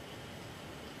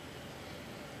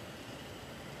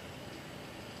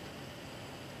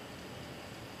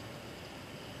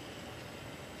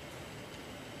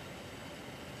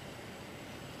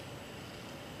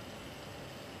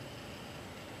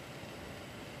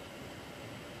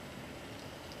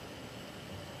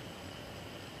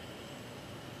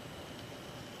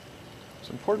 It's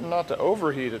important not to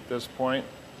overheat at this point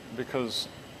because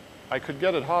I could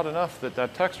get it hot enough that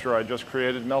that texture I just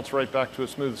created melts right back to a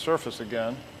smooth surface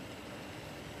again.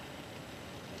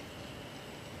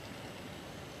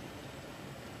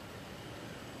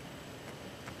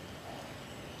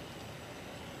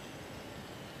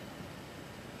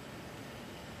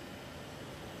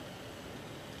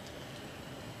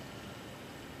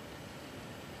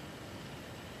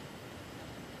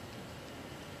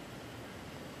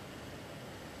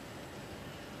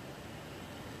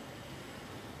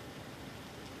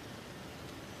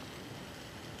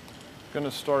 Going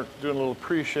to start doing a little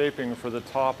pre-shaping for the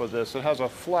top of this. It has a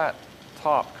flat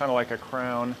top, kind of like a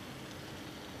crown.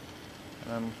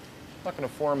 And I'm not going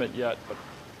to form it yet, but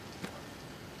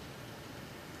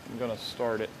I'm going to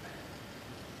start it.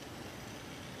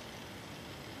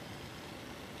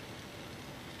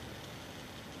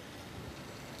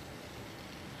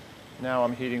 Now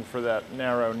I'm heating for that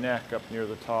narrow neck up near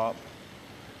the top.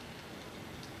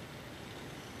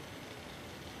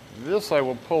 This I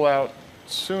will pull out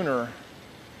sooner.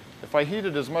 If I heat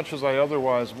it as much as I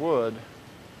otherwise would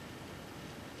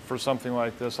for something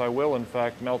like this, I will in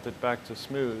fact melt it back to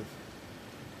smooth.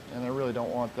 And I really don't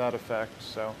want that effect,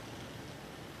 so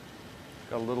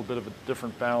got a little bit of a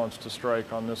different balance to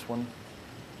strike on this one.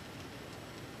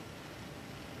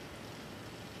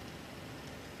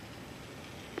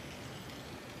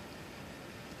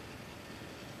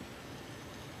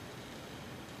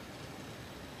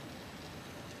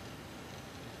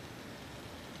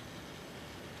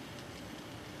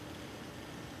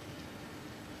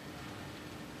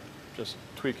 Just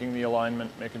tweaking the alignment,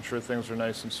 making sure things are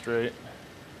nice and straight.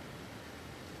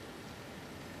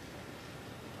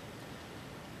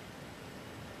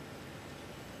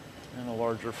 And a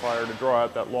larger fire to draw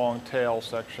out that long tail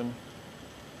section.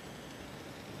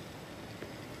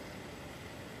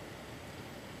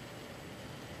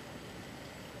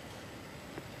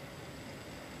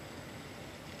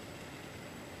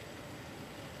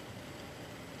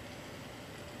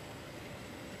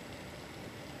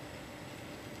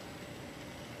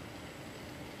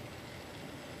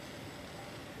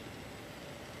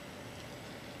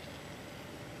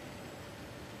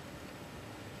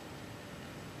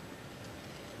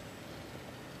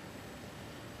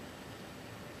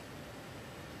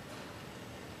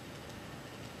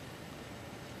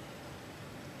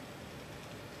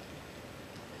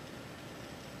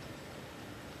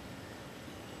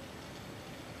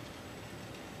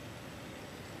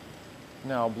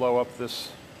 Now I'll blow up this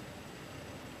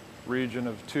region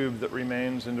of tube that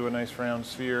remains into a nice round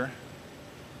sphere.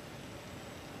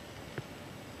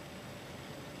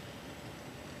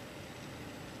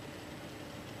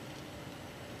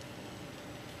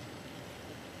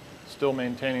 Still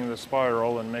maintaining the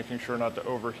spiral and making sure not to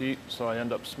overheat so I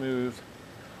end up smooth.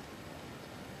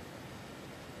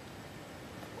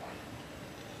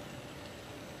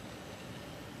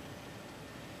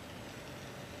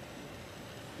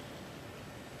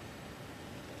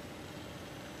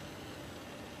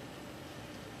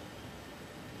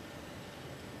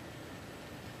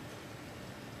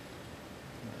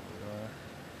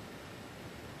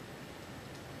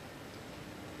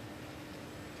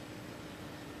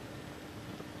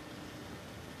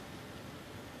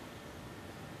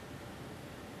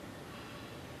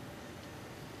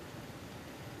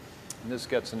 And this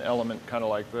gets an element kind of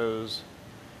like those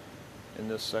in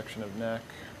this section of neck.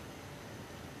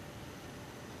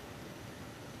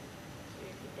 So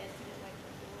you're condensing it like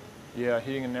before? Yeah,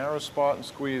 heating a narrow spot and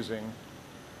squeezing.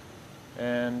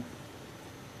 And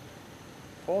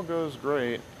if all goes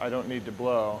great, I don't need to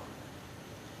blow.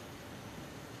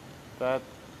 That's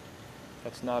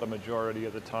not a majority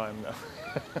of the time,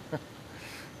 though.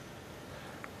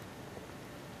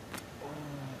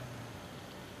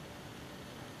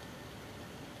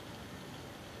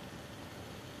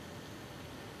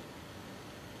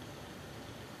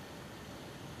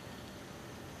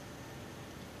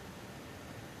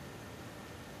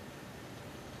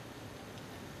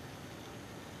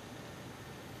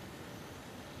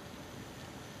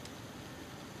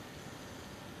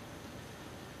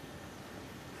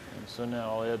 So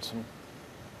now I'll add some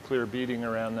clear beading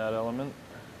around that element.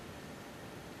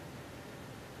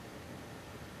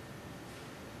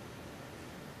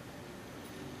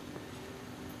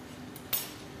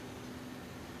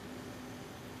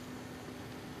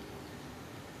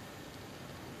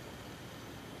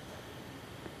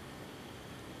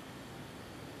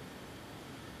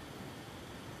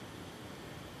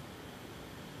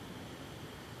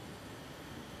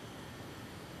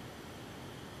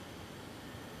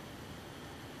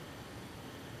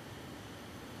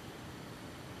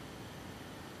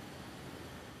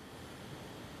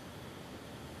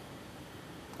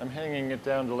 I'm hanging it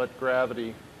down to let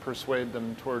gravity persuade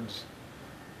them towards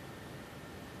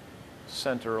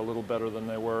center a little better than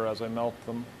they were as I melt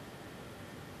them.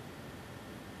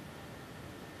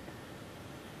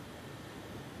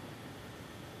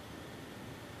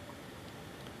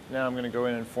 Now I'm going to go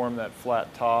in and form that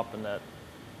flat top, and that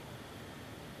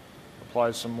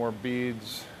applies some more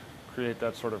beads, create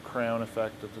that sort of crown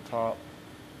effect at the top.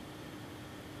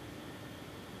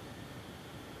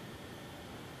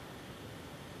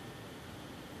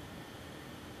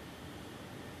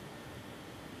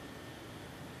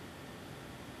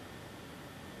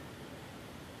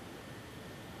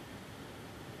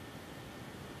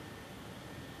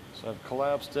 So I've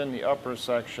collapsed in the upper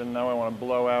section. Now I want to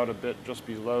blow out a bit just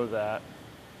below that.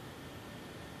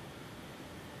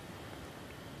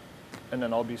 And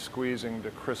then I'll be squeezing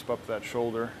to crisp up that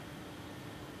shoulder.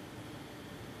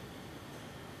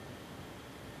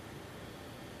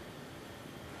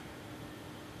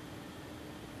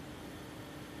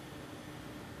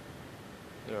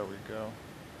 There we go.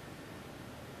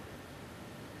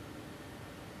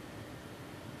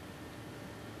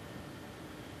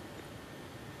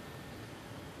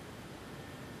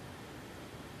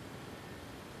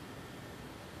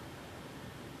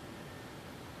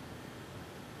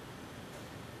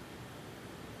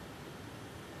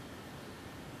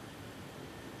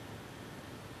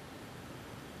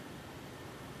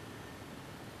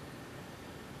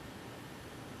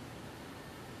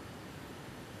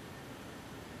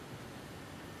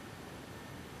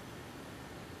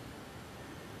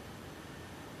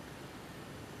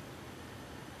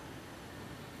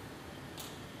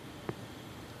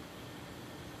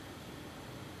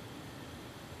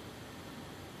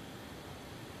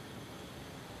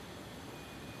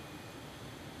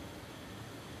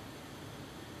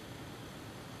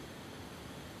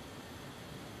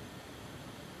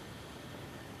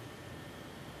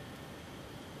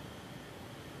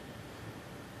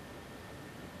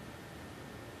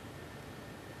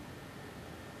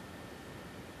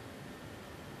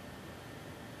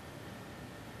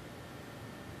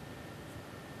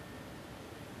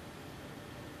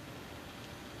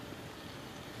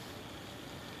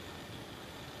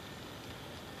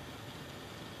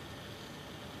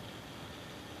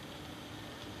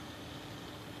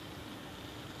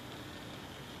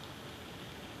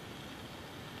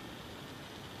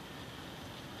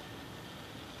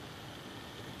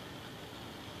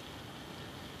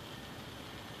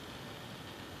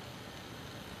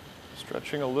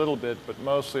 Stretching a little bit, but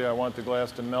mostly I want the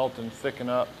glass to melt and thicken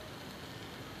up.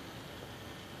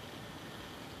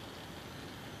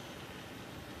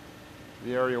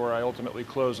 The area where I ultimately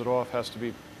close it off has to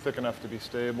be thick enough to be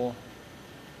stable.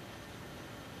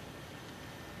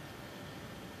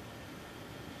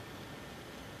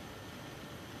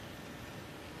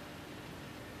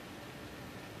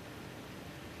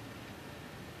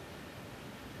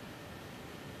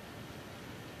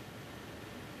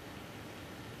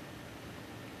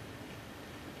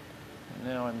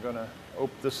 Now I'm going to,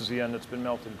 this is the end that's been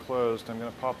melted closed. I'm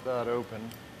going to pop that open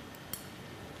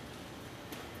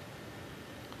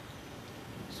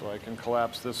so I can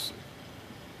collapse this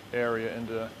area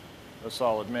into a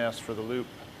solid mass for the loop.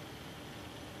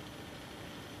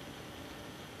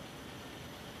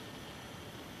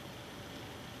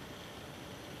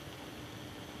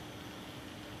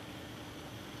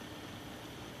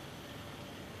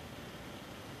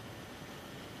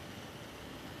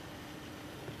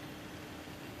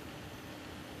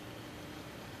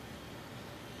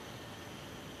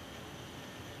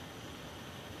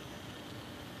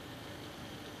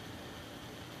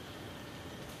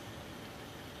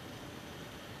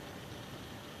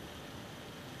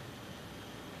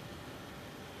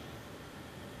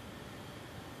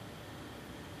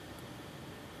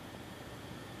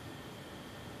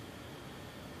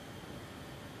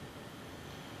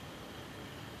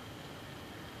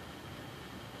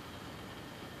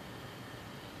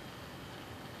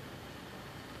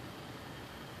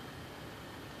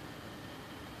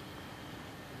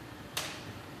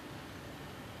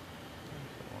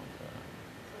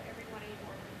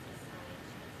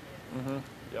 Mm-hmm.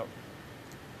 Yep.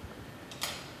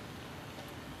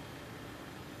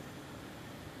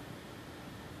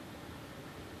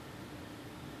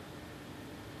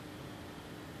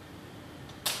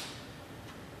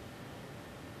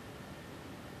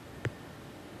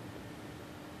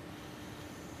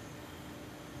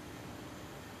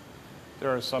 There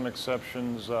are some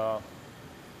exceptions, sort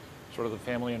of the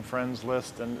family and friends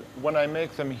list, and when I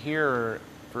make them here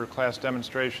for class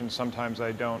demonstrations, sometimes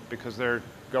I don't because they're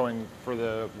going for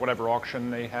the whatever auction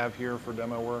they have here for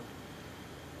demo work.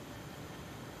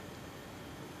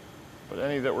 But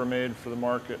any that were made for the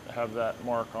market have that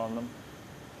mark on them.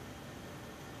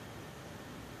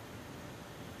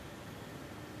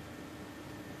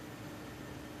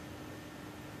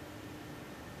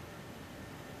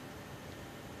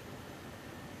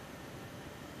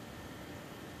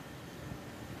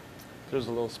 There's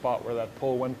a little spot where that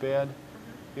pull went bad.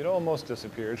 It almost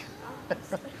disappeared.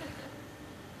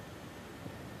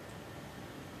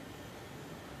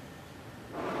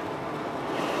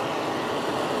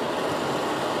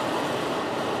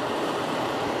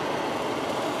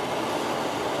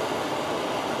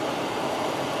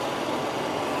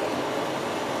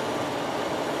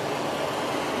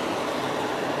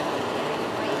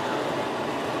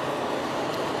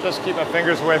 Just keep my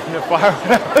fingers away from the fire.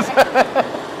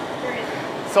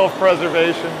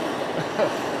 Self-preservation.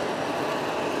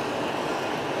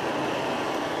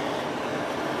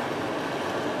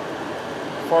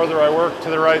 The farther I work to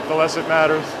the right, the less it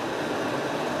matters.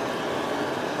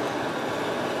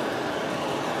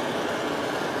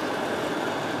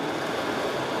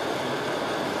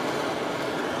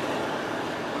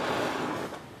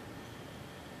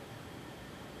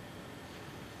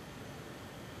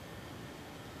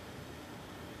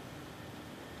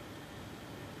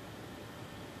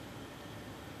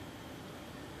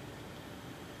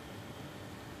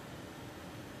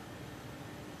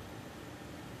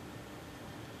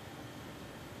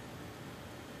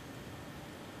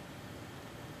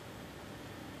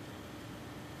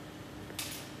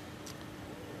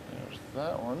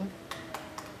 That one.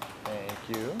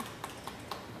 Thank you.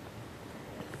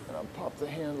 And I'll pop the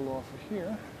handle off of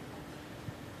here.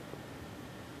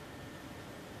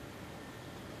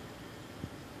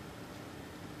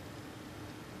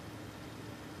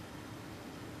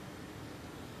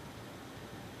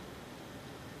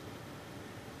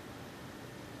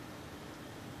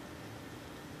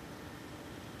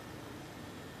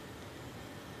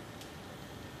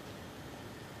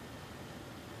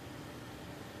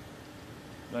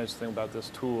 Nice thing about this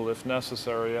tool, if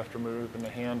necessary, after moving the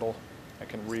handle, I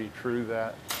can retrue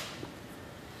that.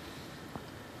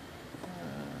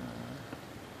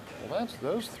 Well, that's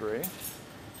those three.